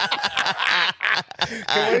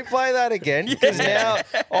 Can we play that again? Because now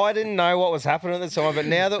I didn't know what was happening at the time, but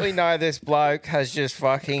now that we know this bloke has just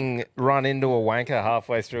fucking run into a wanker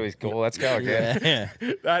halfway through his call, let's go again.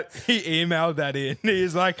 He emailed that in.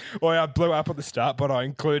 He's like, well, I blew up at the start, but I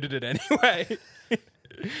included it anyway.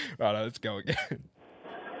 Right, let's go again.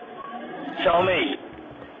 Tommy,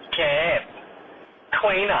 Cam,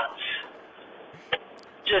 Queenuts.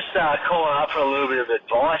 Just calling up for a little bit of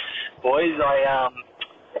advice, boys.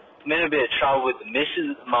 I'm in a bit of trouble with the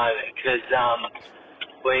missus at the moment because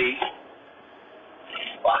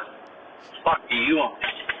fuck do you want?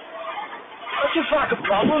 What's your fucking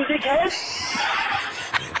problem, dickhead?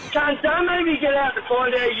 Don't make me get out to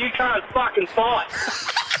find out you can't fucking fight.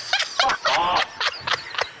 Fuck off.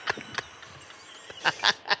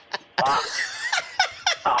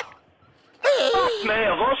 Fuck me,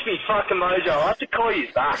 I've lost my fucking mojo. I'll have to call you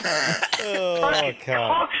back. Fucking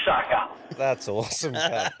cocksucker. That's awesome,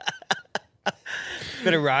 cunt.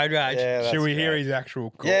 Bit of road rage. Yeah, Should we hear his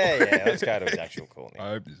actual call? Yeah, let's go to his actual call now. I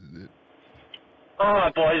hope this is it.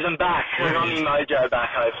 Alright, boys, I'm back. I got my mojo back,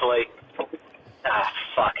 hopefully.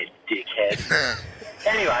 Fucking dickhead.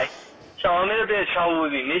 Anyway, so I'm in a bit of trouble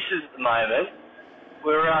with my missus at the moment.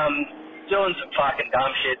 We're doing some fucking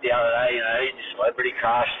dumb shit the other day, celebrity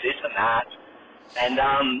crush, this and that. And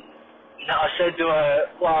I said to her,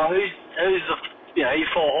 well, who's the, your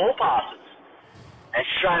 4 hall passes? And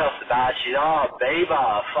straight off the bat, she's,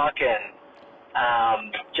 Bieber, fucking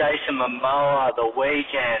Jason Momoa, The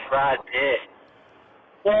Weeknd, Brad Pitt.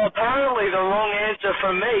 Well, apparently the wrong answer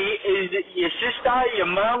from me is your sister, your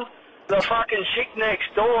mum, the fucking chick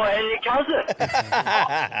next door, and your cousin.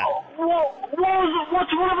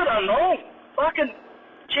 What's one of it done wrong? Fucking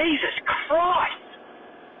Jesus Christ.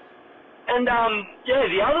 And,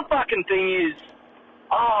 the other fucking thing is,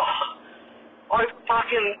 I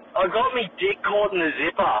got me dick caught in the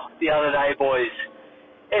zipper the other day, boys.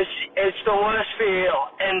 It's the worst feel,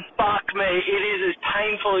 and fuck me, it is as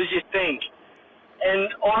painful as you think.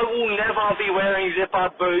 And I will never be wearing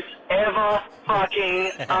zip-up boots ever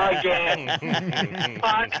fucking again.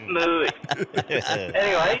 Fuck me.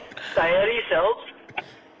 Anyway, stay out of yourselves.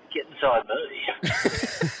 Get inside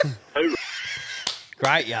me.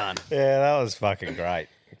 Great yarn. Yeah, that was fucking great.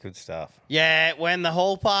 Good stuff. Yeah, when the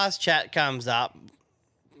hall pass chat comes up,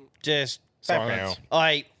 just silence.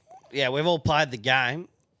 We've all played the game,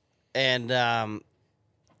 and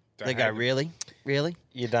they go, really?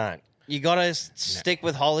 You don't. You got to stick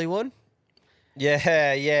with Hollywood?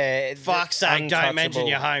 Yeah. Fuck's sake, don't mention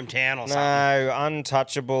your hometown or something. No,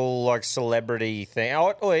 untouchable, like, celebrity thing.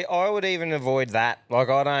 I would even avoid that. Like,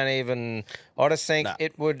 I just think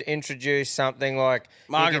it would introduce something like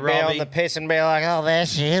Margaret you could be on Robbie. the piss and be like, oh, there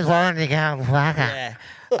she is, wanting to go and fuck her. Yeah.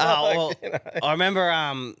 Well, I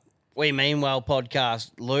remember We Mean Well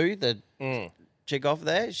podcast, Lou, the chick off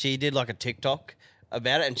there, she did like a TikTok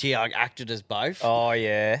about it and she like acted as both. Oh,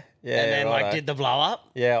 yeah. Yeah, and then like righto. did the blow up.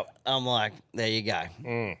 Yeah. I'm like, there you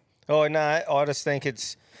go. Oh, no, I just think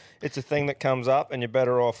it's a thing that comes up and you're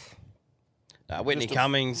better off. Whitney Just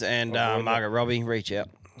Cummings and avoid Margaret Robbie, reach out.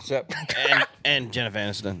 and Jennifer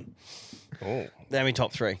Aniston. Oh. They're my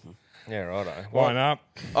top 3. Yeah, righto. Line up.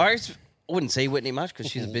 I wouldn't see Whitney much because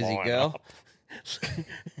she's a busy Line girl.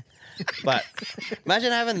 But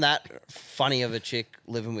imagine having that funny of a chick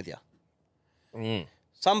living with you.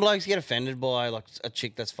 Some blokes get offended by like a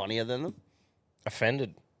chick that's funnier than them.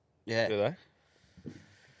 Offended? Yeah. Do they?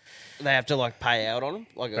 They have to like pay out on them.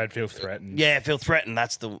 Like They'd feel threatened. Yeah, feel threatened.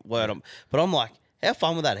 That's the word. But I'm like, how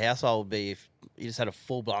fun would that household be if you just had a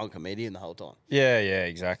full-blown comedian the whole time? Yeah,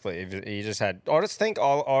 exactly. If you just had, I just think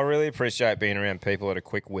I really appreciate being around people that are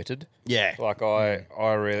quick-witted. Yeah. Like I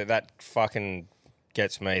really, that fucking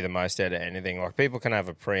gets me the most out of anything. Like people can have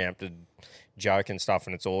a preempted joke and stuff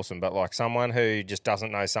and it's awesome, but like someone who just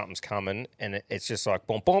doesn't know something's coming and it's just like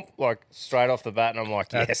boom, boom, like straight off the bat and I'm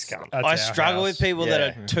like, yes, come. I struggle with people that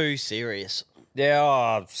are too serious.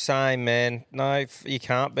 Yeah, same, man. No, you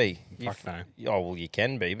can't be. Fuck no. Oh, well, you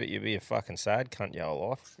can be, but you'd be a fucking sad cunt your whole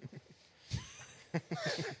life.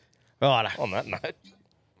 Right. On that note.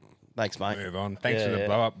 Thanks, mate. Move on. Thanks for the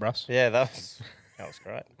blow up, Russ. Yeah, that was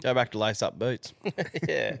great. Go back to lace up boots.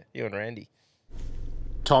 Yeah, you and Randy.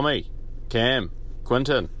 Tommy, Cam,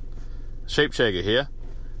 Quinton, Sheepshagger here.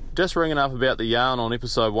 Just ringing up about the yarn on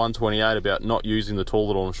episode 128 about not using the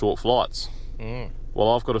toilet on short flights.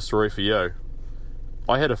 Well, I've got a story for you.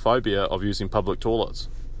 I had a phobia of using public toilets.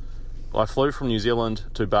 I flew from New Zealand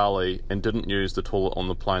to Bali and didn't use the toilet on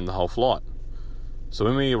the plane the whole flight. So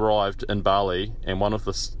when we arrived in Bali and one of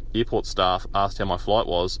the airport staff asked how my flight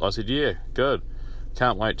was, I said, yeah, good.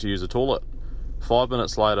 Can't wait to use the toilet. 5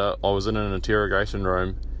 minutes later, I was in an interrogation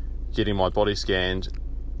room getting my body scanned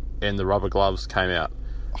and the rubber gloves came out.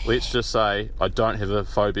 Let's just say I don't have a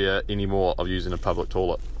phobia anymore of using a public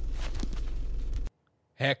toilet.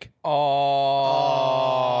 Heck.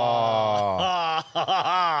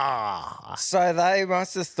 So they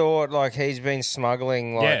must have thought like he's been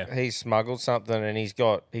smuggling, like he smuggled something and he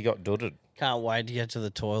got dudded. Can't wait to get to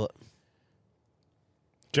the toilet.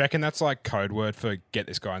 Do you reckon that's like code word for get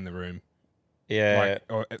this guy in the room? Yeah. Like,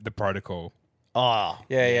 or the protocol. Oh.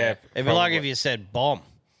 Yeah. It'd be like if you said bomb.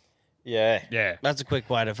 Yeah. Yeah. That's a quick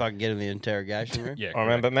way to fucking get in the interrogation room. Yeah. I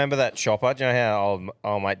remember that chopper. Do you know how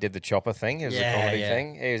old mate did the chopper thing? It was a comedy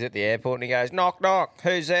thing. He was at the airport and he goes, knock, knock.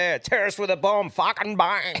 Who's there? Terrorist with a bomb. Fucking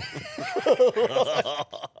bang.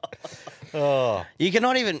 Oh. You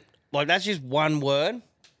cannot even, like, that's just one word.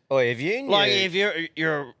 Oh, if you knew. Like, if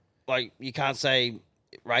you're like, you can't say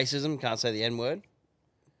racism, can't say the N word.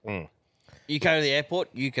 You go to the airport,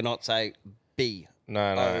 you cannot say B.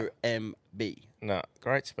 No. O-M-B. No,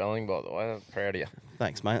 great spelling, by the way. I'm proud of you.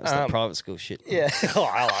 Thanks, mate. That's that private school shit. Yeah.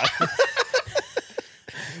 Oh,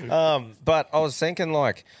 hello. But I was thinking,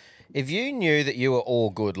 like, if you knew that you were all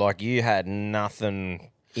good, like you had nothing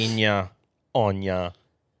in you, on you,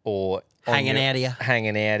 or Hanging out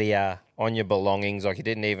of you, on your belongings, like you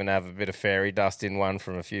didn't even have a bit of fairy dust in one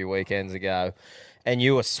from a few weekends ago, and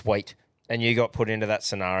you were sweet, and you got put into that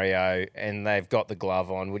scenario, and they've got the glove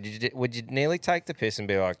on, would you nearly take the piss and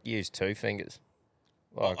be like, use 2 fingers?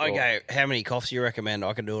 Like, okay, how many coughs do you recommend?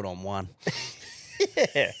 I can do it on 1.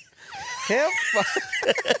 Yeah. How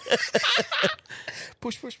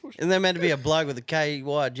push. Isn't there meant to be a bloke with a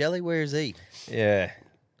KY jelly? Where is he? Yeah.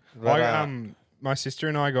 But, my sister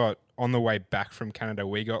and I got, on the way back from Canada,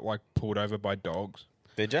 we got like pulled over by dogs.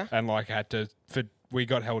 Did you? And like we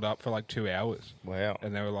got held up for like 2 hours. Wow.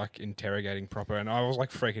 And they were like interrogating proper. And I was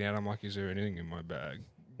like freaking out. I'm like, is there anything in my bag?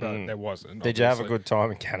 But there wasn't. Did you have a good time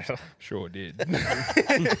in Canada? Sure did.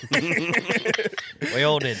 We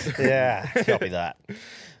all did. Yeah, copy that.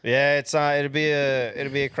 Yeah, it's it'd be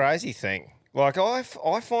a crazy thing. Like I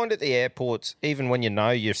find at the airports, even when you know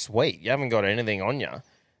you're sweet, you haven't got anything on you,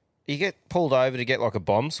 you get pulled over to get like a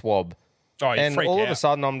bomb swab. Oh, you and freak all out. of a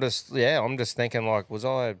sudden I'm just thinking like, was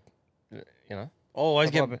I, you know? Always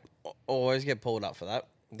get pulled up for that.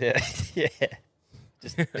 Yeah, yeah.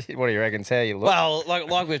 Just, what do you reckon? How you look? Well,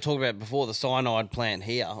 like we've talked about before, the cyanide plant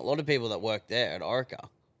here. A lot of people that work there at Orica,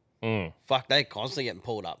 fuck, they constantly getting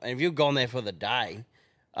pulled up. And if you've gone there for the day,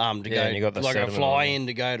 to go, and you got the like a sediment fly on you. in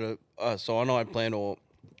to go to a cyanide plant or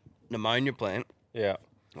pneumonia plant, yeah,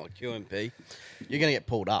 like QMP, you're going to get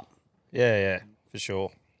pulled up. Yeah, for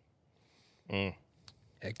sure.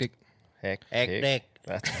 Hectic. Hectic.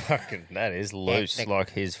 That is loose Hectic. like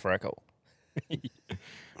his freckle.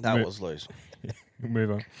 That was loose.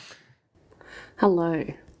 Move on. Hello.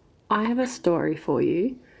 I have a story for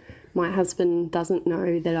you. My husband doesn't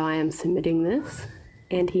know that I am submitting this,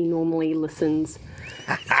 and he normally listens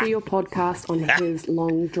to your podcast on his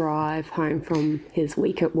long drive home from his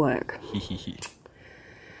week at work.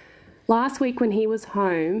 Last week when he was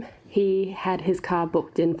home, he had his car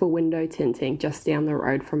booked in for window tinting just down the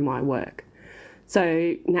road from my work.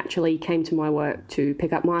 So naturally he came to my work to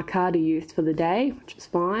pick up my car to use for the day, which is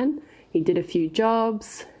fine. He did a few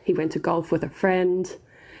jobs, he went to golf with a friend,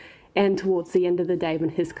 and towards the end of the day when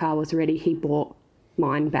his car was ready, he brought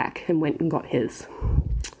mine back and went and got his.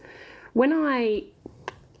 When I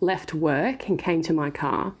left work and came to my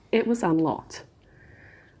car, it was unlocked.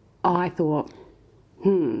 I thought,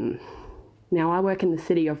 now I work in the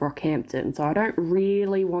city of Rockhampton, so I don't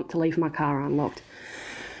really want to leave my car unlocked.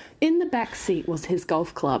 In the back seat was his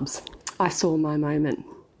golf clubs. I saw my moment.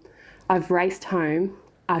 I've raced home.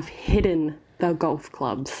 I've hidden the golf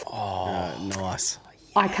clubs. Oh, nice.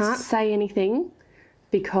 I can't say anything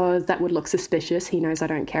because that would look suspicious. He knows I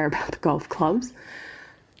don't care about the golf clubs.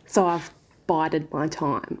 So I've bided my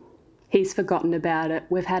time. He's forgotten about it.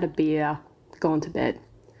 We've had a beer, gone to bed.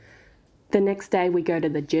 The next day we go to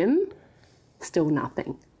the gym, still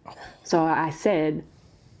nothing. So I said,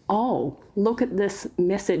 oh, look at this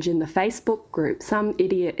message in the Facebook group. Some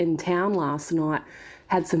idiot in town last night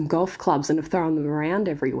had some golf clubs and have thrown them around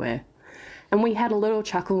everywhere. And we had a little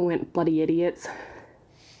chuckle and went, bloody idiots.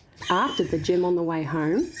 After the gym on the way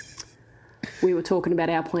home, we were talking about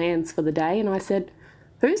our plans for the day, and I said,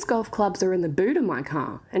 whose golf clubs are in the boot of my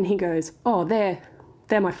car? And he goes, oh, they're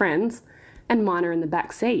my friends, and mine are in the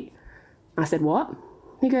back seat. I said, what?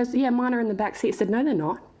 He goes, yeah, mine are in the back seat. I said, no, they're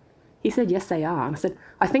not. He said, yes, they are. And I said,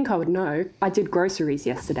 I think I would know. I did groceries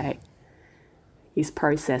yesterday. He's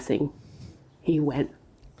processing. He went,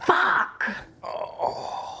 fuck!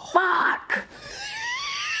 Oh. Fuck!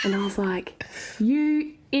 And I was like,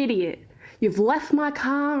 you idiot. You've left my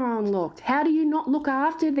car unlocked. How do you not look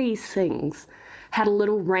after these things? Had a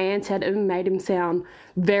little rant at him, made him sound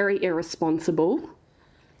very irresponsible.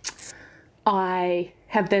 I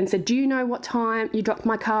have then said, do you know what time you dropped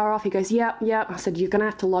my car off? He goes, yep. I said, you're going to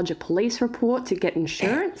have to lodge a police report to get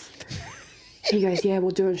insurance. He goes, yeah,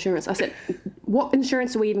 we'll do insurance. I said, what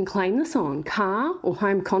insurance do we even claim this on? Car or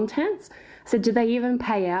home contents? I said, do they even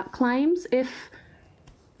pay out claims if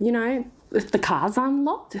the car's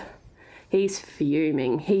unlocked? He's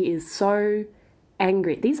fuming. He is so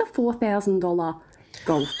angry. These are $4,000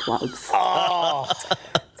 golf clubs. Oh.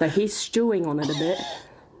 So he's stewing on it a bit.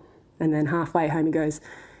 And then halfway home he goes,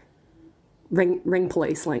 ring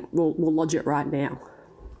police, like, we'll lodge it right now.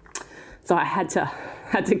 So I had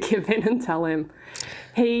to give in and tell him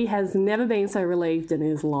he has never been so relieved in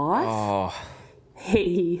his life. Oh.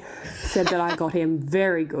 He said that I got him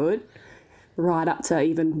very good, right up to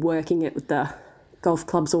even working it with the golf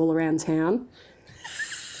clubs all around town.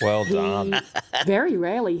 Well done. Very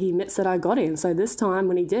rarely he admits that I got him. So this time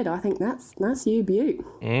when he did, I think that's you, Butte.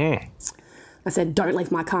 I said, don't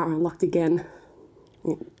leave my car unlocked again.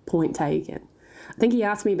 Point taken. I think he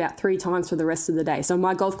asked me about 3 times for the rest of the day. So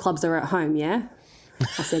my golf clubs are at home, yeah?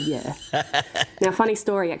 I said, yeah. Now, funny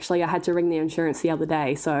story, actually, I had to ring the insurance the other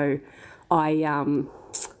day. So I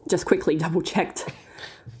just quickly double-checked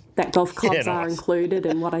that golf clubs are included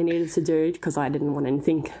and what I needed to do because I didn't want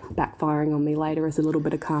anything backfiring on me later as a little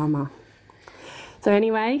bit of karma. So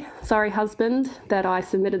anyway, sorry, husband, that I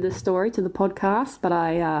submitted this story to the podcast, but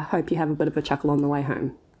I hope you have a bit of a chuckle on the way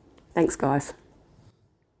home. Thanks, guys.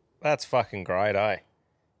 That's fucking great, eh?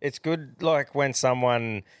 It's good, like, when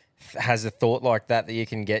someone has a thought like that you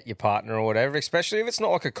can get your partner or whatever, especially if it's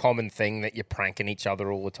not like a common thing that you're pranking each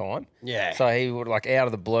other all the time. Yeah. So he would, like, out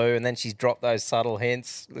of the blue, and then she's dropped those subtle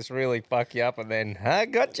hints. Let's really fuck you up, and then,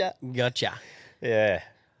 gotcha. Yeah.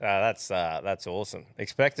 That's awesome.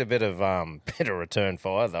 Expect a bit of return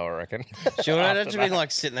fire, though, I reckon. Sure, I'd just be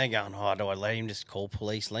like sitting there going, oh, do I let him just call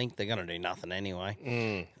police link? They're going to do nothing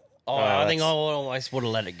anyway. I think I almost would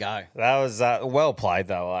have let it go. That was well played,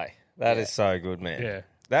 though, eh? That is so good, man. Yeah.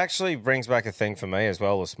 That actually brings back a thing for me as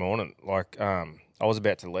well this morning. Like, I was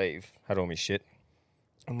about to leave, had all my shit.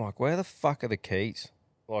 I'm like, where the fuck are the keys?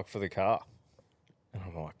 Like, for the car. And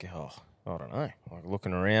I'm like, oh, I don't know. Like,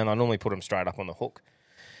 looking around. I normally put them straight up on the hook.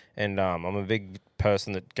 And I'm a big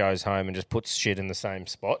person that goes home and just puts shit in the same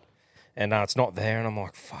spot. And it's not there. And I'm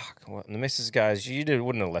like, fuck. What? And the missus goes, you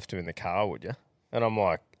wouldn't have left him in the car, would you? And I'm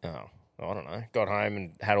like, oh, I don't know. Got home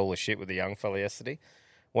and had all the shit with the young fella yesterday.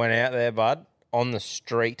 Went out there, bud, on the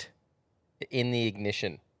street, in the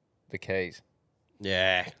ignition, the keys.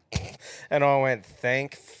 Yeah. And I went,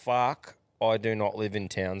 thank fuck I do not live in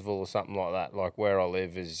Townsville or something like that. Like, where I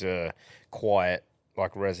live is quiet,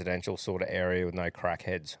 like residential sort of area with no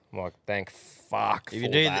crackheads. I'm like, thank fuck If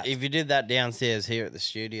for you that. if you did that downstairs here at the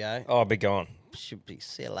studio, I'll be gone. Should be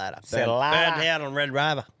see you later. See you later. Burned out on Red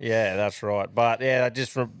Rover. Yeah, that's right. But yeah, that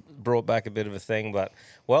just brought back a bit of a thing. But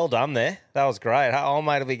well done there. That was great. Old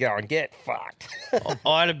mate will be going, get fucked.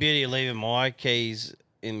 I had a beauty of leaving my keys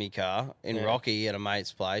in my car in Yeah. Rocky at a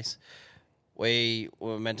mate's place. We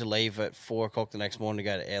were meant to leave at 4 o'clock the next morning to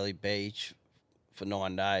go to Early Beach for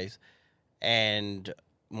 9 days. And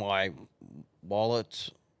my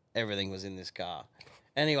wallet, everything was in this car.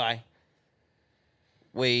 Anyway,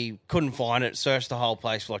 we couldn't find it. Searched the whole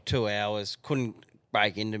place for like 2 hours. Couldn't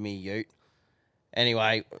break into me ute.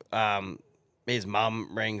 Anyway, his mum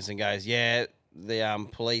rings and goes, yeah, the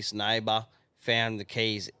police neighbour found the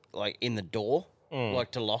keys like in the door,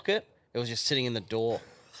 like to lock it. It was just sitting in the door.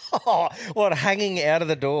 Oh, what, hanging out of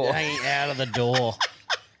the door? Hanging out of the door.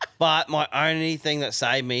 But my only thing that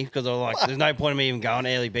saved me, because I was like, there's no point in me even going to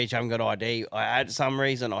Early Beach, I haven't got ID. I had some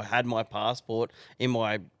reason, I had my passport in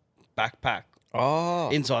my backpack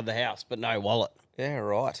inside the house, but no wallet. Yeah,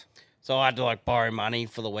 right. So I had to like borrow money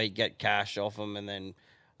for the week, get cash off them, and then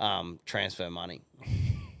transfer money.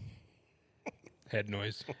 Head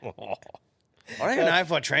noise. I don't even know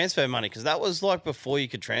if I transfer money, because that was like before you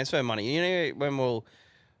could transfer money. You know, when we were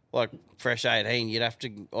like fresh 18, you'd have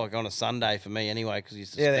to, like on a Sunday for me anyway, because you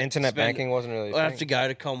used to the internet banking wasn't really a I'd have thing. to go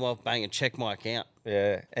to Commonwealth Bank and check my account.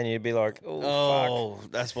 Yeah, and you'd be like, oh,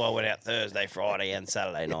 fuck. That's why I went out Thursday, Friday, and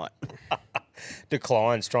Saturday night.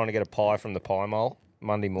 Declines trying to get a pie from the pie mole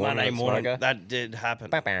Monday morning. Monday at morning, Smoker. that did happen.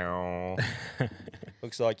 Bow.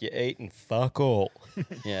 Looks like you're eating fuck all.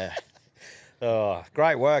 Yeah. Oh,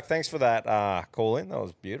 great work. Thanks for that call in. That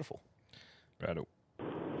was beautiful. Rattle.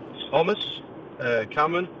 Thomas,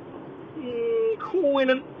 Cameron,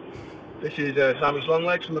 Quinnan. This is Sammy's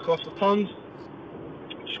Longlegs from across the pond.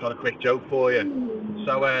 Just got a quick joke for you.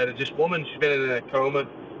 So there's this woman, she's been in a coma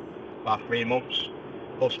about 3 months.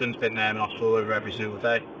 Husband's been there in hospital with her every single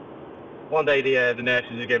day. One day the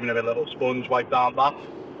nurses are giving her a little sponge wipe down bath.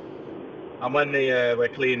 And when they were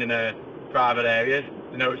cleaning a private area,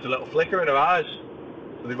 they noticed a little flicker in her eyes.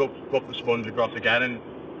 So they rubbed the sponge across again and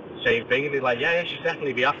same thing. And they're like, yeah, she'll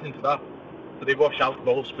definitely be asking for that. So they rush out to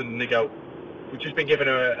the husband and they go, we've just been giving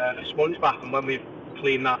her a sponge bath, and when we've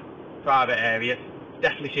cleaned that private area,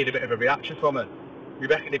 definitely seen a bit of a reaction from her. We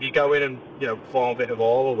reckon if you go in and, form a bit of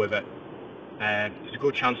oral with it, there's a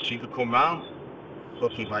good chance she could come round. So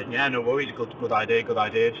she's like, yeah, no worries, good idea.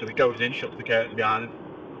 So he goes in, shuts the curtains behind him.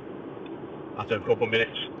 After a couple of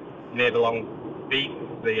minutes, near the long beat,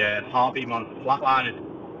 the heartbeat man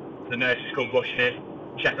flatlining. The nurses come rushing in,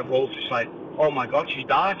 check her pulse, she's like, oh my God, she's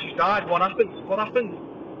died, what happened?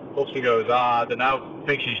 Husband goes, I don't know, I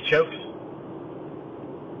think she's choked.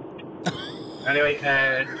 Anyway,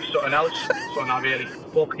 something else, something that really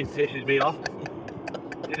fucking pisses me off.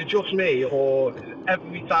 Is it just me, or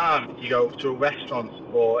every time you go to a restaurant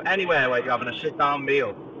or anywhere where you're having a sit-down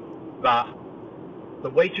meal, that the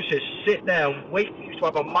waitresses sit there and wait for you to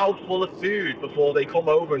have a mouthful of food before they come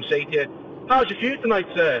over and say to you, how's your food tonight,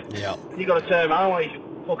 sir? Yeah. You got to turn around while you're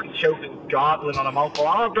fucking choking, gargling on a mouthful.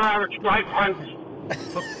 Oh, God, it's great, thanks.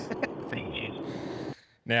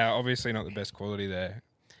 Now, obviously not the best quality there.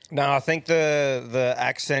 No, I think the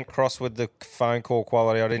accent crossed with the phone call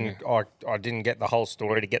quality. I didn't get the whole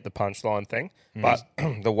story to get the punchline thing, but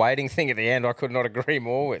the waiting thing at the end, I could not agree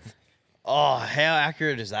more with. Oh, how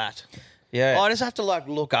accurate is that? Yeah. I just have to like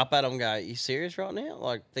look up at him and go, you serious right now?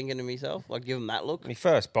 Like thinking to myself, like give him that look. My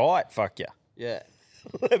first bite, fuck you. Yeah.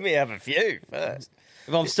 Let me have a few first.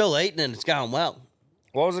 If I'm still eating and it's going well.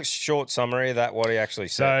 What was a short summary of that, what he actually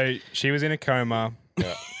said? So she was in a coma.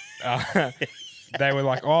 Yeah. They were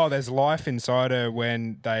like, oh, there's life inside her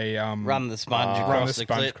when they run the sponge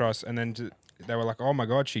across, and then they were like, oh my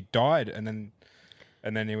God, she died, and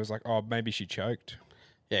then he was like, oh, maybe she choked.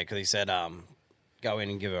 Yeah, because he said, go in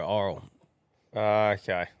and give her oral.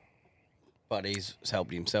 Okay. But he's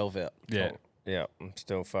helped himself out. Yeah. Yeah, I'm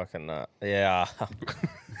still fucking yeah.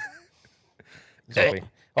 Sorry.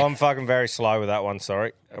 I'm fucking very slow with that one,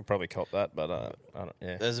 sorry. I'll probably cop that, but I don't,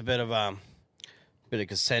 yeah. There's a bit of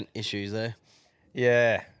consent issues there.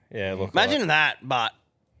 Yeah. Yeah, look. Imagine that, but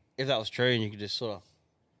if that was true and you could just sort of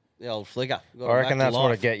the old flicker. I reckon that's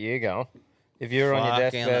what'd get you going. If you're on your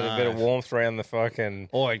deathbed, a bit of warmth around the fucking...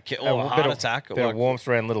 Or a heart attack. A bit of warmth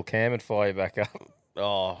around little Cam would fire you back up.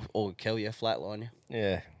 or kill you, flatline you.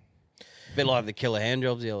 Yeah. Bit like the killer hand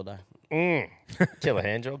jobs the other day. Killer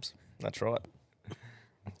hand jobs. That's right.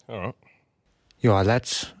 All right. You alright,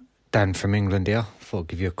 lads? Dan from England here. Thought I'd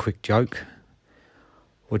give you a quick joke.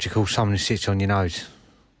 What do you call someone who sits on your nose?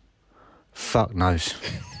 Fuck nose.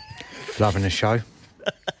 Loving the show?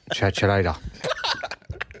 Chat you later.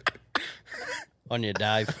 On your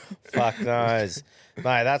Dave. Fuck knows.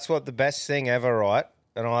 Mate, that's what the best thing ever, right?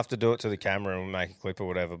 And I'll have to do it to the camera and we'll make a clip or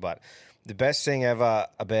whatever, but the best thing ever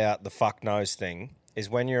about the fuck nose thing is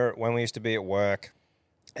when we used to be at work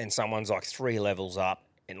and someone's like 3 levels up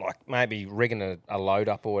and like maybe rigging a load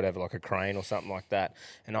up or whatever, like a crane or something like that,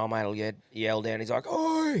 and our mate will yell down, he's like,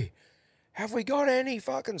 "Oi, have we got any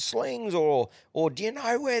fucking slings or do you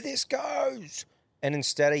know where this goes?" And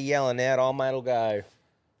instead of yelling out, our mate will go,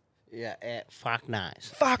 Yeah, fuck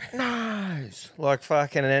nose. "Fuck nose." Like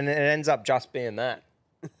fucking, and it ends up just being that.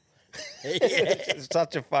 It's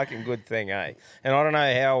such a fucking good thing, eh? And I don't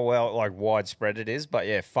know how well, like, widespread it is, but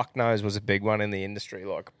yeah, fuck nose was a big one in the industry.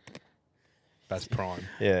 Like, that's prime.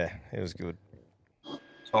 Yeah, it was good.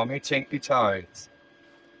 Tommy Tinky Toes,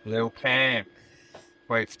 Lil Cam,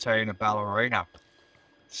 Queef Tina Ballerina,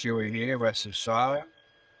 Stewie here, West Australia.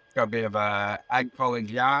 Got a bit of a ag college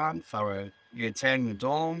yarn for year 10 in the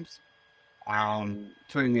dorms.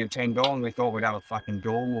 Two year 10 dorms, we thought we'd have a fucking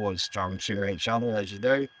dorm wars, throwing shit at each other as you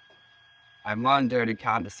do. And one dirty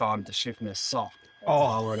cunt decided to shift me a sock.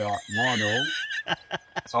 Over to my dorm.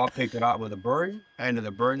 So I picked it up with a broom, handed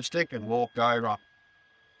the broomstick, and walked over,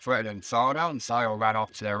 threatening photo, and so I ran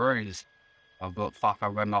off to their rooms. I thought, fuck,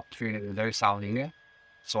 I've got an opportunity to do something here.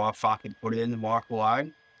 So I fucking put it in the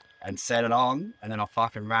microwave and set it on, and then I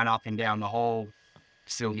fucking ran up and down the hall,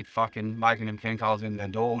 still fucking making them think I was in the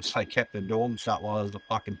dorm, so they kept the dorm shut while I was a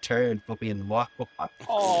fucking turd, put me in the microwave.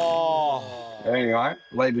 Anyway,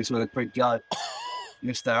 leave this with a quick joke.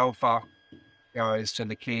 Mr. Alpha goes to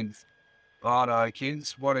the kids, "Righto,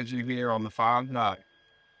 kids, what did you hear on the farm?" No.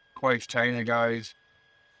 Queef Tina goes,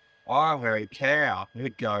 "I heard a cow."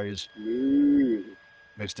 It goes,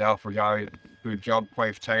 Mr. Alpha goes, "Good job,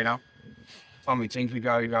 Queef Tina." Tommy Tinky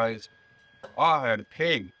goes, "I heard a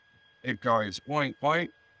pig." It goes, "Oink, oink."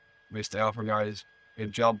 Mr. Alpha goes,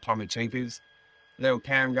 "Good job, Tommy Tinkies." Little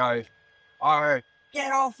Cam goes, "I heard,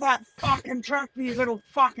 get off that fucking truck, you little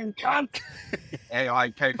fucking cunt."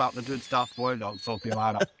 Anyway, keep up the good stuff, boys. I'll talk to you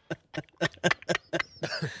later.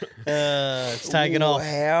 It's taken off.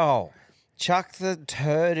 Wow. Chuck the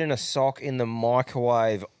turd in a sock in the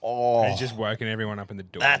microwave. Oh. And it's just woken everyone up in the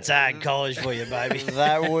door. That's ag college for you, baby.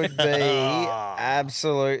 That would be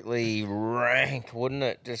absolutely rank, wouldn't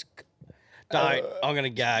it? Just don't. I'm going to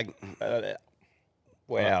gag.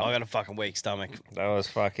 Wow. I got a fucking weak stomach. That was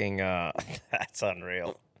fucking, that's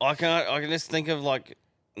unreal. I can just think of like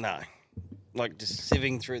just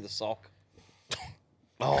sieving through the sock.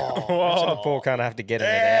 Imagine the poor cunt have to get it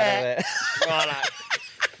out of there. Righto.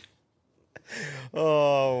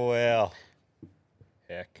 Oh, wow.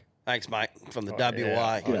 Heck. Thanks, mate, from the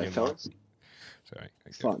WA. G'day, fellas. Sorry.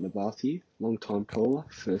 Fighting the bath here. Long time caller,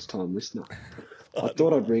 first time listener. I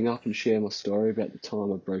thought I'd ring up and share my story about the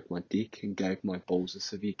time I broke my dick and gave my balls a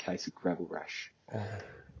severe case of gravel rash.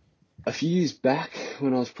 A few years back,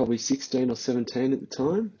 when I was probably 16 or 17 at the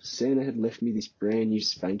time, Santa had left me this brand new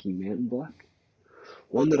spanking mountain bike.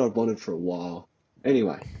 One that I'd wanted for a while.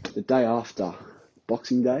 Anyway, the day after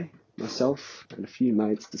Boxing Day, myself and a few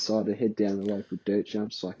mates decided to head down the local dirt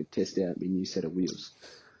jump so I could test out my new set of wheels.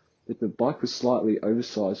 But the bike was slightly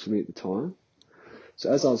oversized for me at the time,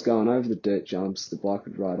 so as I was going over the dirt jumps, the bike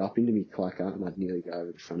would ride up into me clacker and I'd nearly go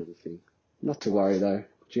over the front of the thing. Not to worry though,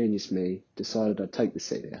 genius me decided I'd take the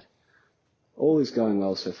seat out. All is going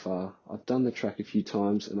well so far. I've done the track a few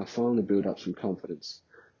times and I finally build up some confidence.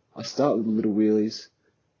 I start with the little wheelies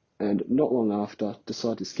and not long after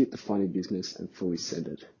decide to skip the funny business and fully send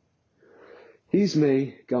it. Here's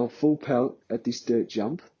me going full pelt at this dirt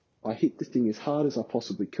jump. I hit the thing as hard as I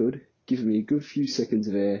possibly could, giving me a good few seconds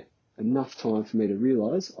of air, enough time for me to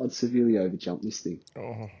realise I'd severely overjumped this thing.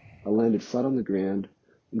 I landed flat on the ground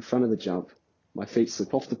in front of the jump, my feet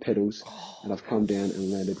slip off the pedals, and I've come down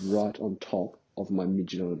and landed right on top of my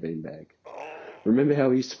midget on a beanbag. Remember how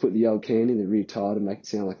we used to put the old can in the rear tyre to make it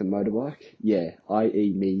sound like a motorbike? Yeah,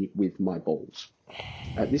 i.e. me with my balls.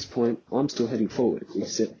 At this point, I'm still heading forward,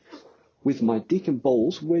 except with my dick and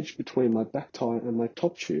balls wedged between my back tyre and my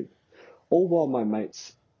top tube, all while my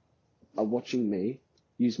mates are watching me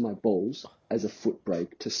use my balls as a foot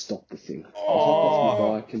brake to stop the thing. I hop off my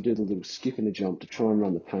bike and do the little skip and a jump to try and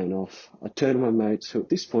run the pain off. I turn to my mates, who at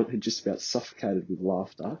this point had just about suffocated with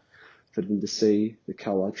laughter, for them to see the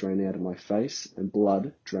colour drain out of my face and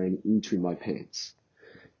blood drain into my pants.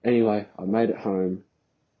 Anyway, I made it home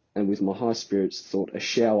and with my high spirits thought a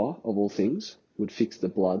shower, of all things, would fix the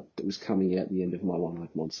blood that was coming out the end of my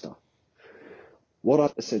one-eyed monster. What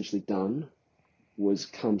I'd essentially done was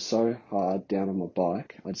come so hard down on my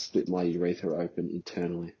bike, I'd split my urethra open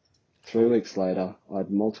internally. 3 weeks later, I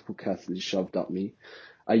had multiple catheters shoved up me,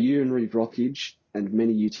 a urinary blockage, and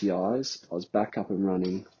many UTIs. I was back up and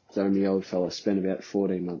running, though my old fella spent about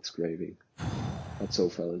 14 months grieving. That's all,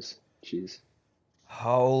 fellas. Cheers.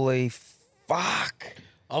 Holy fuck.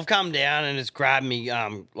 I've come down and it's grabbed me,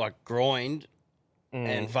 like, groined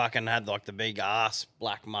and fucking had, like, the big ass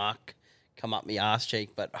black mark come up my ass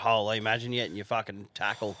cheek. But holy, imagine getting your fucking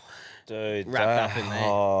tackle wrapped up in there.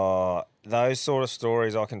 Oh, those sort of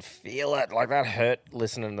stories, I can feel it. Like, that hurt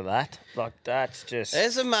listening to that. Like, that's just...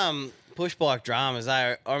 There's some push bike dramas.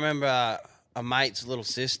 I remember a mate's little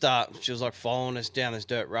sister, she was, like, following us down this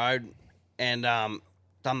dirt road and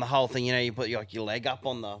done the whole thing, you know, you put your leg up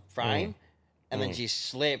on the frame and then she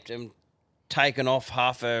slipped and taken off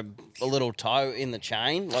half a little toe in the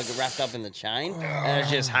chain, like it wrapped up in the chain, and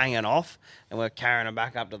it's just hanging off, and we're carrying her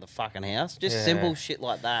back up to the fucking house. Just simple shit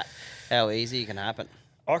like that, how easy it can happen.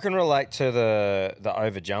 I can relate to the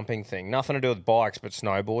over jumping thing. Nothing to do with bikes, but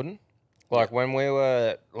snowboarding. Like when we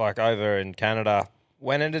were like over in Canada,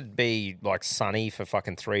 when it'd be like sunny for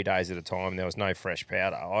fucking 3 days at a time, there was no fresh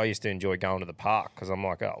powder. I used to enjoy going to the park because I'm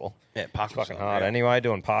like, oh well, park's fucking hard anyway,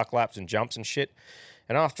 doing park laps and jumps and shit.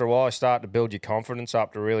 And after a while, you start to build your confidence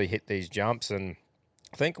up to really hit these jumps. And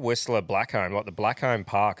I think Whistler Blackcomb, like the Blackcomb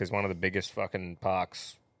Park is one of the biggest fucking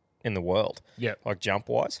parks in the world. Yeah. Like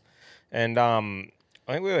jump-wise. And I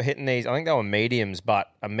think we were hitting these, I think they were mediums,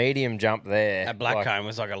 but a medium jump there. At Blackcomb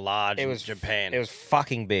was like a large in Japan. It was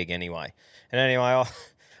fucking big anyway. And anyway,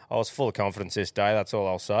 I was full of confidence this day, that's all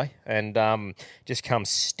I'll say. And just come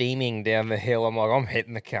steaming down the hill. I'm like, I'm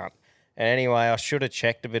hitting the cunt. And anyway, I should have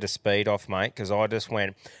checked a bit of speed off, mate, because I just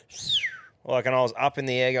went, like, and I was up in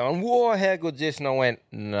the air going, whoa, how good's this? And I went,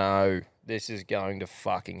 no, this is going to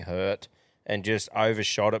fucking hurt. And just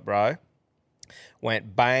overshot it, bro.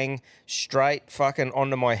 Went bang, straight fucking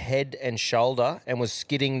onto my head and shoulder and was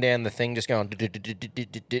skidding down the thing, just going,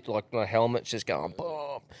 like my helmet's just going,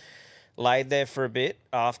 boom. Laid there for a bit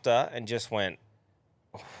after and just went,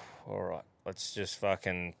 all right, let's just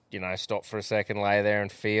fucking, stop for a second, lay there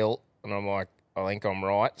and feel. And I'm like, I think I'm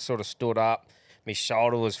right. Sort of stood up. My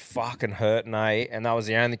shoulder was fucking hurting, And that was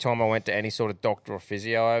the only time I went to any sort of doctor or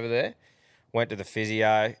physio over there. Went to the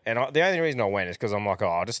physio. And the only reason I went is because I'm like,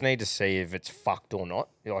 I just need to see if it's fucked or not.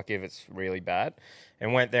 Like, if it's really bad.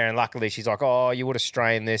 And went there, and luckily she's like, you would have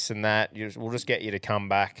strained this and that. We'll just get you to come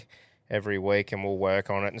back every week and we'll work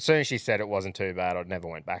on it. And as soon as she said it wasn't too bad, I never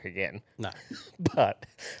went back again. No. But,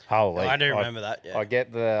 holy. I do remember that, yeah. I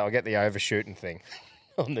get the overshooting thing.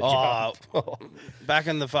 On the jump. Back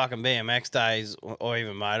in the fucking BMX days, or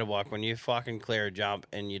even motorbike, when you fucking clear a jump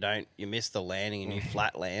and you miss the landing and you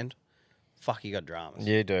flat land, fuck, you got dramas.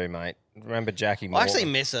 You do, mate. Remember Jackie Moore? I actually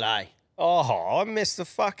miss it, Oh, I missed the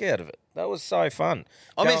fuck out of it. That was so fun.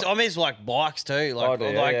 I miss like bikes too,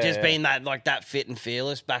 like just being that fit and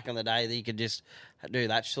fearless back in the day that you could just do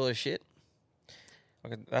that sort of shit.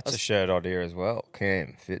 That's a shirt idea as well.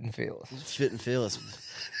 Cam, fit and fearless. Fit and fearless.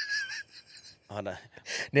 I know.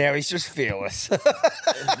 Now he's just fearless.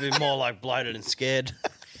 It'd be more like bloated and scared.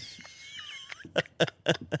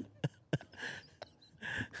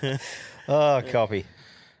 Copy.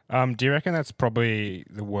 Do you reckon that's probably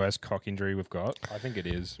the worst cock injury we've got? I think it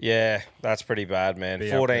is. Yeah, that's pretty bad, man. Be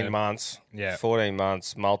 14 months. Yeah. 14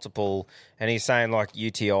 months, multiple. And he's saying like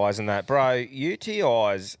UTIs and that. Bro,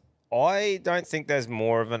 UTIs, I don't think there's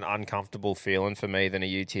more of an uncomfortable feeling for me than a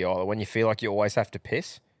UTI. When you feel like you always have to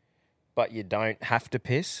piss, but you don't have to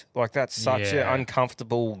piss. Like, that's such an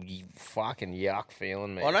uncomfortable fucking yuck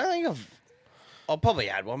feeling, man. I don't think I've probably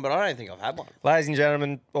had one, but I don't think I've had one. Ladies and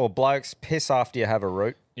gentlemen, or blokes, piss after you have a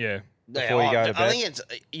root. Yeah. Before you go to bed. I think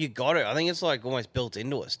you got it. I think it's like almost built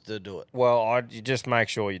into us to do it. Well, you just make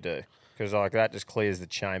sure you do. Because like that just clears the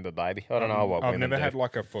chamber, baby. I don't know what I've women never do. had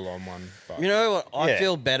like a full-on one. But... You know what? I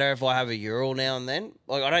feel better if I have a urinal now and then.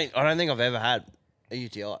 Like I don't think I've ever had a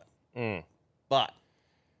UTI. But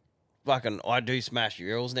fucking, I do smash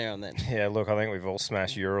urals now and then. Yeah, look, I think we've all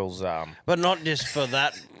smashed urals. But not just for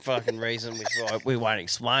that fucking reason, which we won't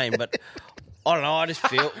explain. But I don't know. I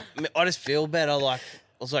just feel better. Like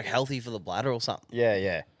it's like healthy for the bladder or something.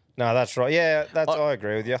 Yeah. No, that's right. Yeah, I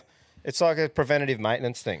agree with you. It's like a preventative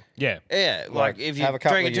maintenance thing. Yeah. Yeah, like if you're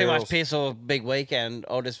drinking too much piss or a big weekend,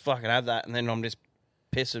 I'll just fucking have that, and then I'm just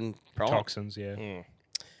pissing prime. Toxins, yeah.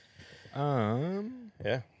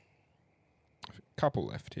 Yeah. Couple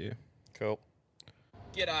left here. Cool.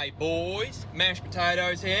 G'day, boys. Mashed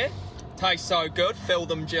potatoes here. Tastes so good, fill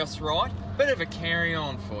them just right. Bit of a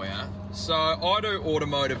carry-on for you. So I do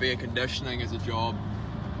automotive air conditioning as a job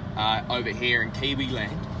over here in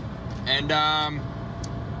Kiwiland. And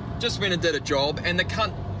just went and did a job, and the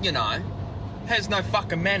cunt, you know, has no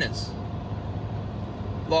fucking manners.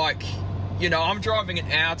 Like, you know, I'm driving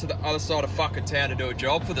an hour to the other side of fucking town to do a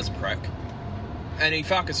job for this prick. And he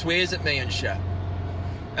fucking swears at me and shit.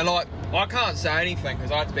 And like, I can't say anything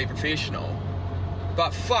because I have to be professional.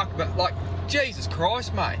 But like, Jesus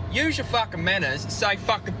Christ, mate. Use your fucking manners and say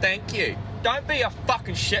fucking thank you. Don't be a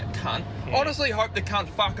fucking shit cunt. Honestly hope the cunt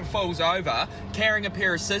fucking falls over carrying a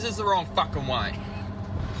pair of scissors the wrong fucking way.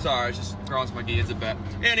 Sorry, it just grinds my gears a bit.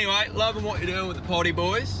 Anyway, loving what you're doing with the potty,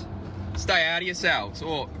 boys. Stay out of yourselves.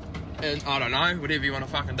 Or, and I don't know, whatever you want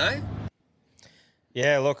to fucking do.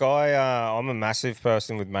 Yeah, look, I'm a massive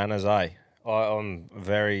person with manners, I'm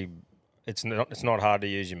very. It's not hard to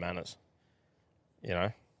use your manners. You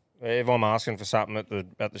know, if I'm asking for something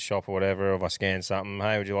at the shop or whatever, or if I scan something,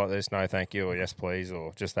 hey, would you like this? No, thank you, or yes, please,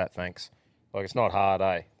 or just that, thanks. Like, it's not hard,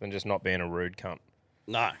 than just not being a rude cunt.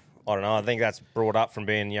 No. I don't know. I think that's brought up from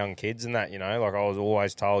being young kids and that, you know. Like, I was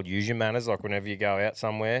always told, use your manners. Like, whenever you go out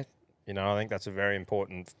somewhere, you know, I think that's a very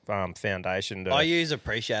important foundation to... I use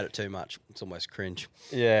appreciate it too much. It's almost cringe.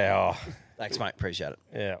 Yeah. Thanks, mate. Appreciate it.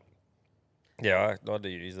 Yeah. Yeah, I do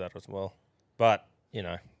use that as well. But, you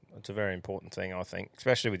know, it's a very important thing, I think,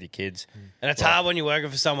 especially with your kids. And it's hard when you're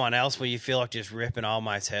working for someone else where you feel like just ripping old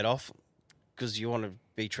mate's head off because you want to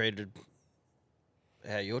be treated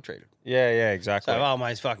how you're treated. Yeah, exactly. So old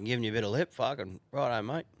mate's fucking giving you a bit of lip, fucking righto,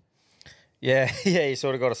 mate. Yeah, you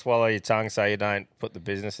sort of got to swallow your tongue so you don't put the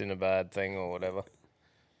business in a bad thing or whatever.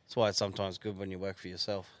 That's why it's sometimes good when you work for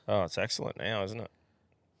yourself. Oh, it's excellent now, isn't it?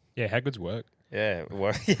 Yeah, how good's work? Yeah,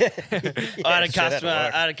 work. I had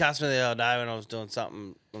a customer the other day when I was doing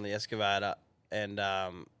something on the excavator and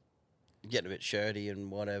getting a bit shirty and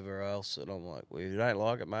whatever else, and I'm like, well, if you don't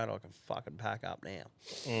like it, mate, I can fucking pack up now.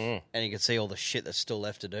 Mm. And you can see all the shit that's still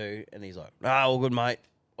left to do, and he's like, nah, all good, mate.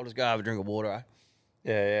 I'll just go have a drink of water, eh?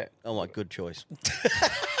 Yeah. I'm like, good choice.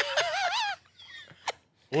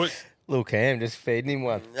 Little Cam just feeding him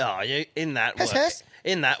one. Oh, in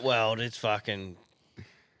that world, it's fucking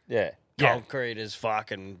concrete is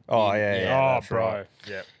fucking. Oh yeah. Oh, bro.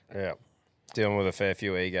 Right. Yeah. Dealing with a fair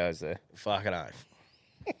few egos there. Fucking oath.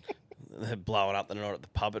 They're blowing up the night at the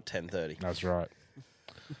pub at 10:30. That's right.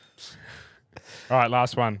 All right,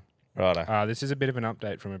 last one. Righto. This is a bit of an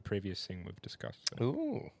update from a previous thing we've discussed. So.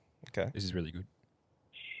 Ooh. Okay. This is really good.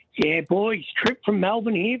 Yeah, boys. Trip from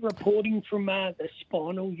Melbourne here, reporting from the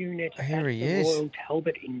spinal unit at the Royal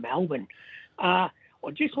Talbot in Melbourne. I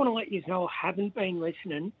just want to let you know I haven't been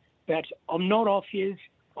listening, but I'm not off yous.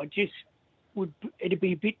 It'd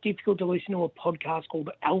be a bit difficult to listen to a podcast called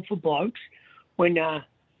Alpha Blokes when I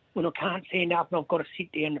can't stand up and I've got to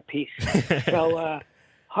sit down to piss. So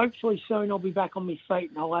hopefully soon I'll be back on my feet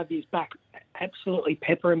and I'll have yous back absolutely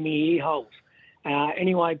peppering me ear holes.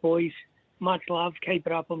 Anyway, boys, much love. Keep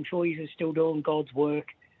it up. I'm sure you're still doing God's work.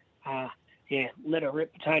 Let it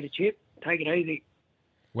rip, potato chip. Take it easy.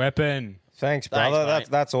 Weapon. Thanks, brother. Thanks,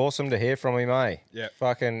 That's awesome to hear from him, eh? Yeah.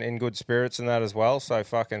 Fucking in good spirits and that as well. So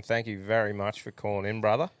fucking thank you very much for calling in,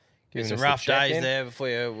 brother. It's Giving some us rough the check-in. days there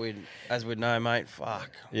before as we'd know, mate.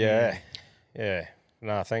 Fuck. Yeah.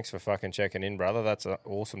 No, thanks for fucking checking in, brother. That's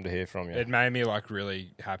awesome to hear from you. It made me like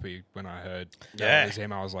really happy when I heard Yeah. it was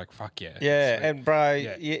him. I was like, fuck yeah. Yeah, Sweet. and bro,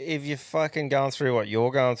 Yeah. if you're fucking going through what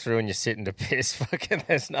you're going through and you're sitting to piss, fucking,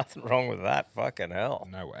 there's nothing wrong with that. Fucking hell.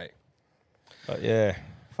 No way. But yeah,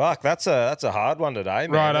 fuck, that's a hard one today,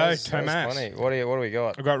 man. Righto, That's Tomas. funny. What do we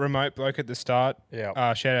got? I got remote bloke at the start.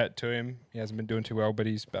 Yeah. Shout out to him. He hasn't been doing too well, but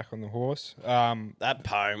he's back on the horse. That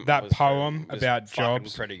poem. That was poem was about fucking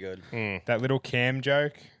jobs. pretty good. That little Cam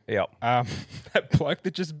joke. Yep. That bloke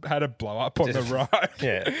that just had a blow up on the road.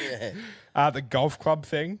 Yeah. The golf club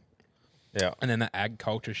thing. Yeah. And then the ag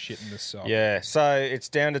culture shit in the sock. Yeah, so it's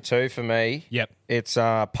down to two for me. Yep. It's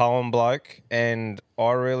poem bloke, and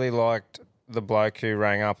I really liked the bloke who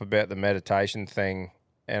rang up about the meditation thing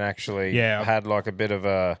and actually had like a bit of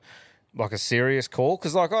a serious call.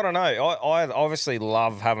 Because, like, I don't know, I obviously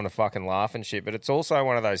love having a fucking laugh and shit, but it's also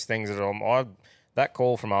one of those things that that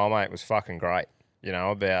call from old mate was fucking great, you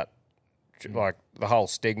know, about like the whole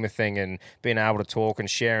stigma thing and being able to talk and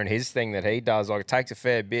sharing his thing that he does. Like, it takes a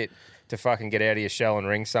fair bit to fucking get out of your shell and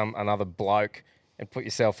ring another bloke and put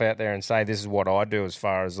yourself out there and say, this is what I do as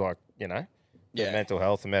far as, like, you know, the mental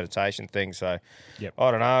health and meditation thing. So,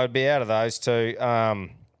 I don't know. It'd be out of those two.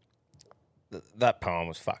 That poem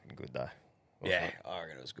was fucking good, though. Yeah, I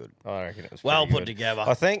reckon it was good. I reckon it was Well pretty put good. together.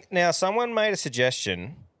 I think now someone made a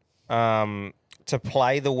suggestion to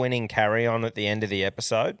play the winning carry on at the end of the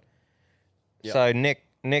episode. Yep. So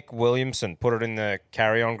Nick Williamson put it in the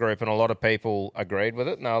carry on group, and a lot of people agreed with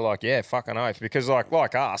it. And they were like, "Yeah, fucking oath," because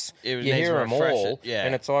like us, It you needs hear to them refresh all, it, yeah.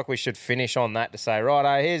 and it's like we should finish on that to say,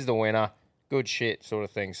 "Right, here's the winner." Good shit, sort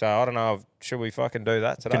of thing. So I don't know. Should we fucking do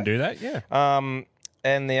that today? Can do that, yeah.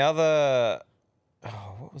 And the other.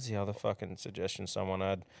 Oh, what was the other fucking suggestion someone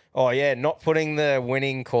had? Oh, yeah, not putting the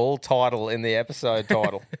winning call title in the episode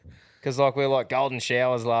title. Because, like, we were like golden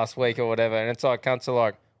showers last week or whatever, and it's like, cunts are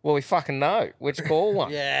like, well, we fucking know which call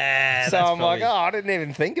one. Yeah, So that's I'm like, probably- I didn't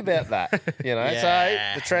even think about that. You know,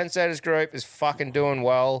 Yeah. so the Trendsetters group is fucking doing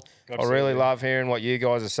well. I really Absolutely. love hearing what you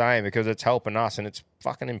guys are saying because it's helping us and it's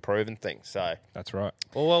fucking improving things. So that's right.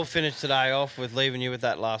 Well, we'll finish today off with leaving you with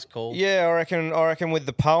that last call. Yeah, I reckon with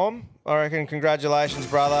the poem, congratulations,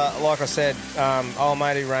 brother. Like I said, old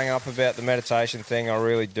matey rang up about the meditation thing. I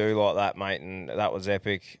really do like that, mate, and that was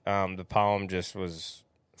epic. The poem just was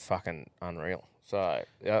fucking unreal. So,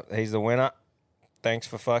 yeah, he's the winner. Thanks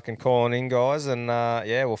for fucking calling in, guys, and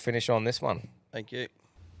yeah, we'll finish on this one. Thank you.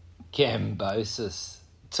 Cambosis,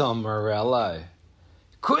 Tom Morello,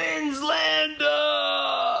 Queenslander!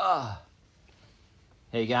 How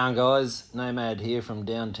you going, guys? Nomad here from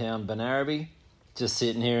downtown Benaraby. Just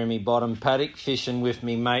sitting here in me bottom paddock, fishing with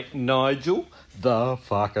me mate Nigel, the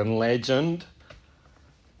fucking legend.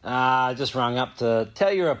 Just rung up to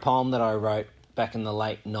tell you a poem that I wrote back in the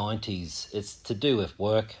late 90s. It's to do with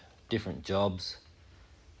work, different jobs.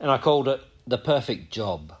 And I called it The Perfect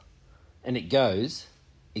Job. And it goes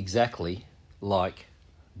exactly like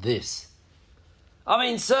this. I've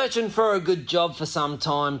been searching for a good job for some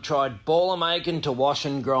time, tried baller making to wash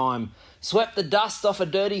and grime, swept the dust off a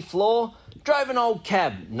dirty floor, drove an old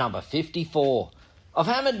cab, number 54. I've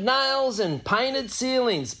hammered nails and painted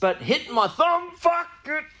ceilings, but hitting my thumb, fuck,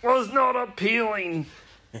 it was not appealing.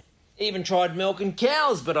 Even tried milking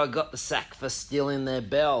cows, but I got the sack for stealing their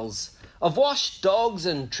bells. I've washed dogs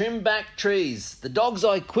and trimmed back trees. The dogs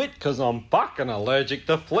I quit 'cause I'm fucking allergic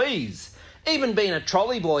to fleas. Even been a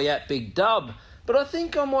trolley boy at Big Dub, but I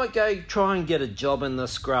think I might go try and get a job in the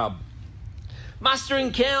scrub.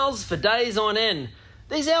 Mustering cows for days on end.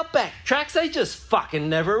 These outback tracks, they just fucking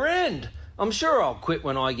never end. I'm sure I'll quit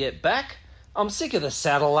when I get back. I'm sick of the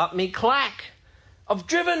saddle up me clack. I've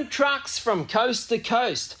driven trucks from coast to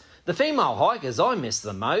coast. The female hikers I miss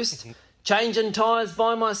the most. Changing tyres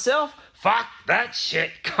by myself? Fuck that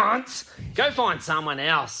shit, cunts. Go find someone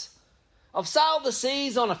else. I've sailed the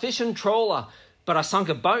seas on a fishing trawler, but I sunk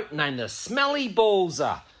a boat named the Smelly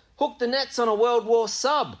Ballser. Hooked the nets on a World War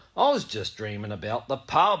sub. I was just dreaming about the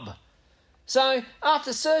pub. So,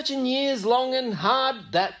 after searching years long and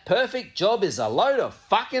hard, that perfect job is a load of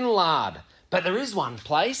fucking lard. But there is one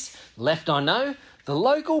place, left I know, the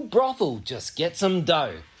local brothel just gets some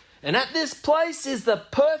dough. And at this place is the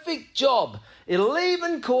perfect job. It'll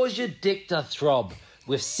even cause your dick to throb.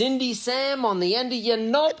 With Cindy Sam on the end of your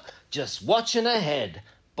knob, just watching ahead.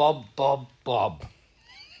 Bob, Bob, Bob.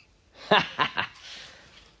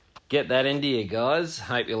 Get that into you, guys.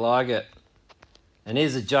 Hope you like it. And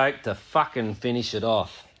here's a joke to fucking finish it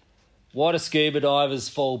off. Why do scuba divers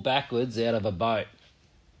fall backwards out of a boat?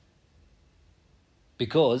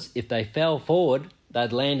 Because if they fell forward,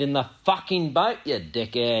 they'd land in the fucking boat, you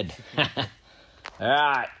dickhead. All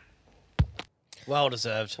right. Well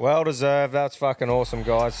deserved. Well deserved. That's fucking awesome,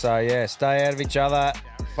 guys. So, yeah, stay out of each other.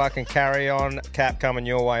 Fucking carry on. Cap coming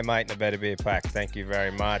your way, mate, and a better beer pack. Thank you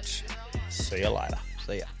very much. See you later.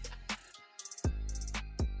 See ya.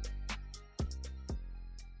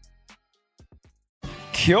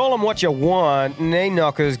 Call them what you want, knee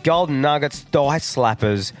knockers, golden nuggets, thigh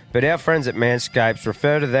slappers, but our friends at Manscaped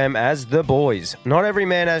refer to them as the boys. Not every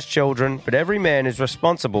man has children, but every man is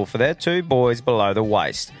responsible for their two boys below the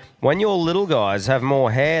waist. When your little guys have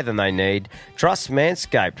more hair than they need, trust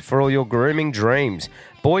Manscaped for all your grooming dreams.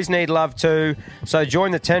 Boys need love too, so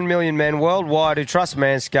join the 10 million men worldwide who trust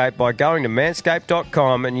Manscaped by going to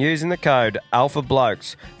manscaped.com and using the code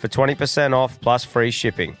ALPHABLOKES for 20% off plus free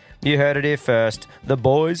shipping. You heard it here first. The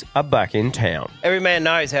boys are back in town. Every man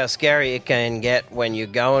knows how scary it can get when you're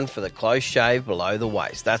going for the close shave below the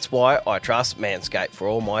waist. That's why I trust Manscaped for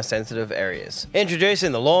all my sensitive areas.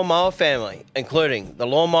 Introducing the Lawnmower family, including the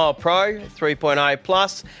Lawnmower Pro 3.0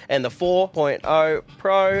 Plus and the 4.0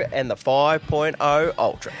 Pro and the 5.0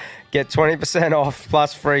 Ultra. Get 20% off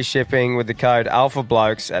plus free shipping with the code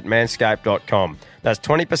ALPHABLOKES at manscaped.com. That's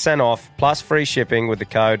 20% off plus free shipping with the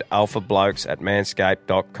code ALPHABLOKES at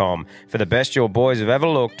manscaped.com. For the best your boys have ever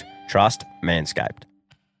looked, trust Manscaped.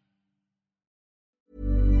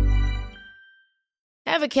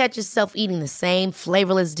 Ever catch yourself eating the same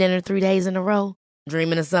flavorless dinner 3 days in a row?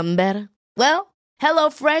 Dreaming of something better? Well,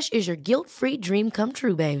 HelloFresh is your guilt-free dream come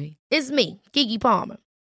true, baby. It's me, Keke Palmer.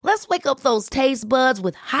 Let's wake up those taste buds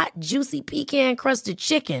with hot, juicy pecan-crusted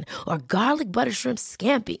chicken or garlic butter shrimp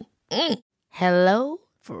scampi. Hello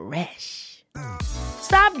Fresh.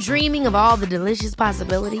 Stop dreaming of all the delicious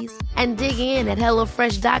possibilities and dig in at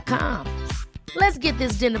HelloFresh.com. Let's get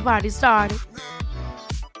this dinner party started.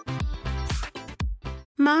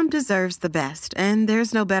 Mom deserves the best, and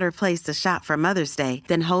there's no better place to shop for Mother's Day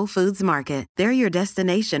than Whole Foods Market. They're your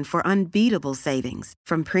destination for unbeatable savings,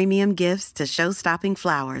 from premium gifts to show-stopping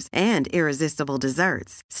flowers and irresistible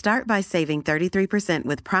desserts. Start by saving 33%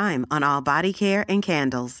 with Prime on all body care and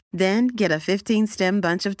candles. Then get a 15-stem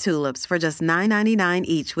bunch of tulips for just $9.99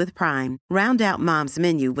 each with Prime. Round out Mom's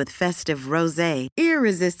menu with festive rosé,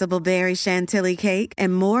 irresistible berry chantilly cake,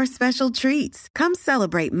 and more special treats. Come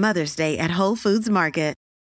celebrate Mother's Day at Whole Foods Market.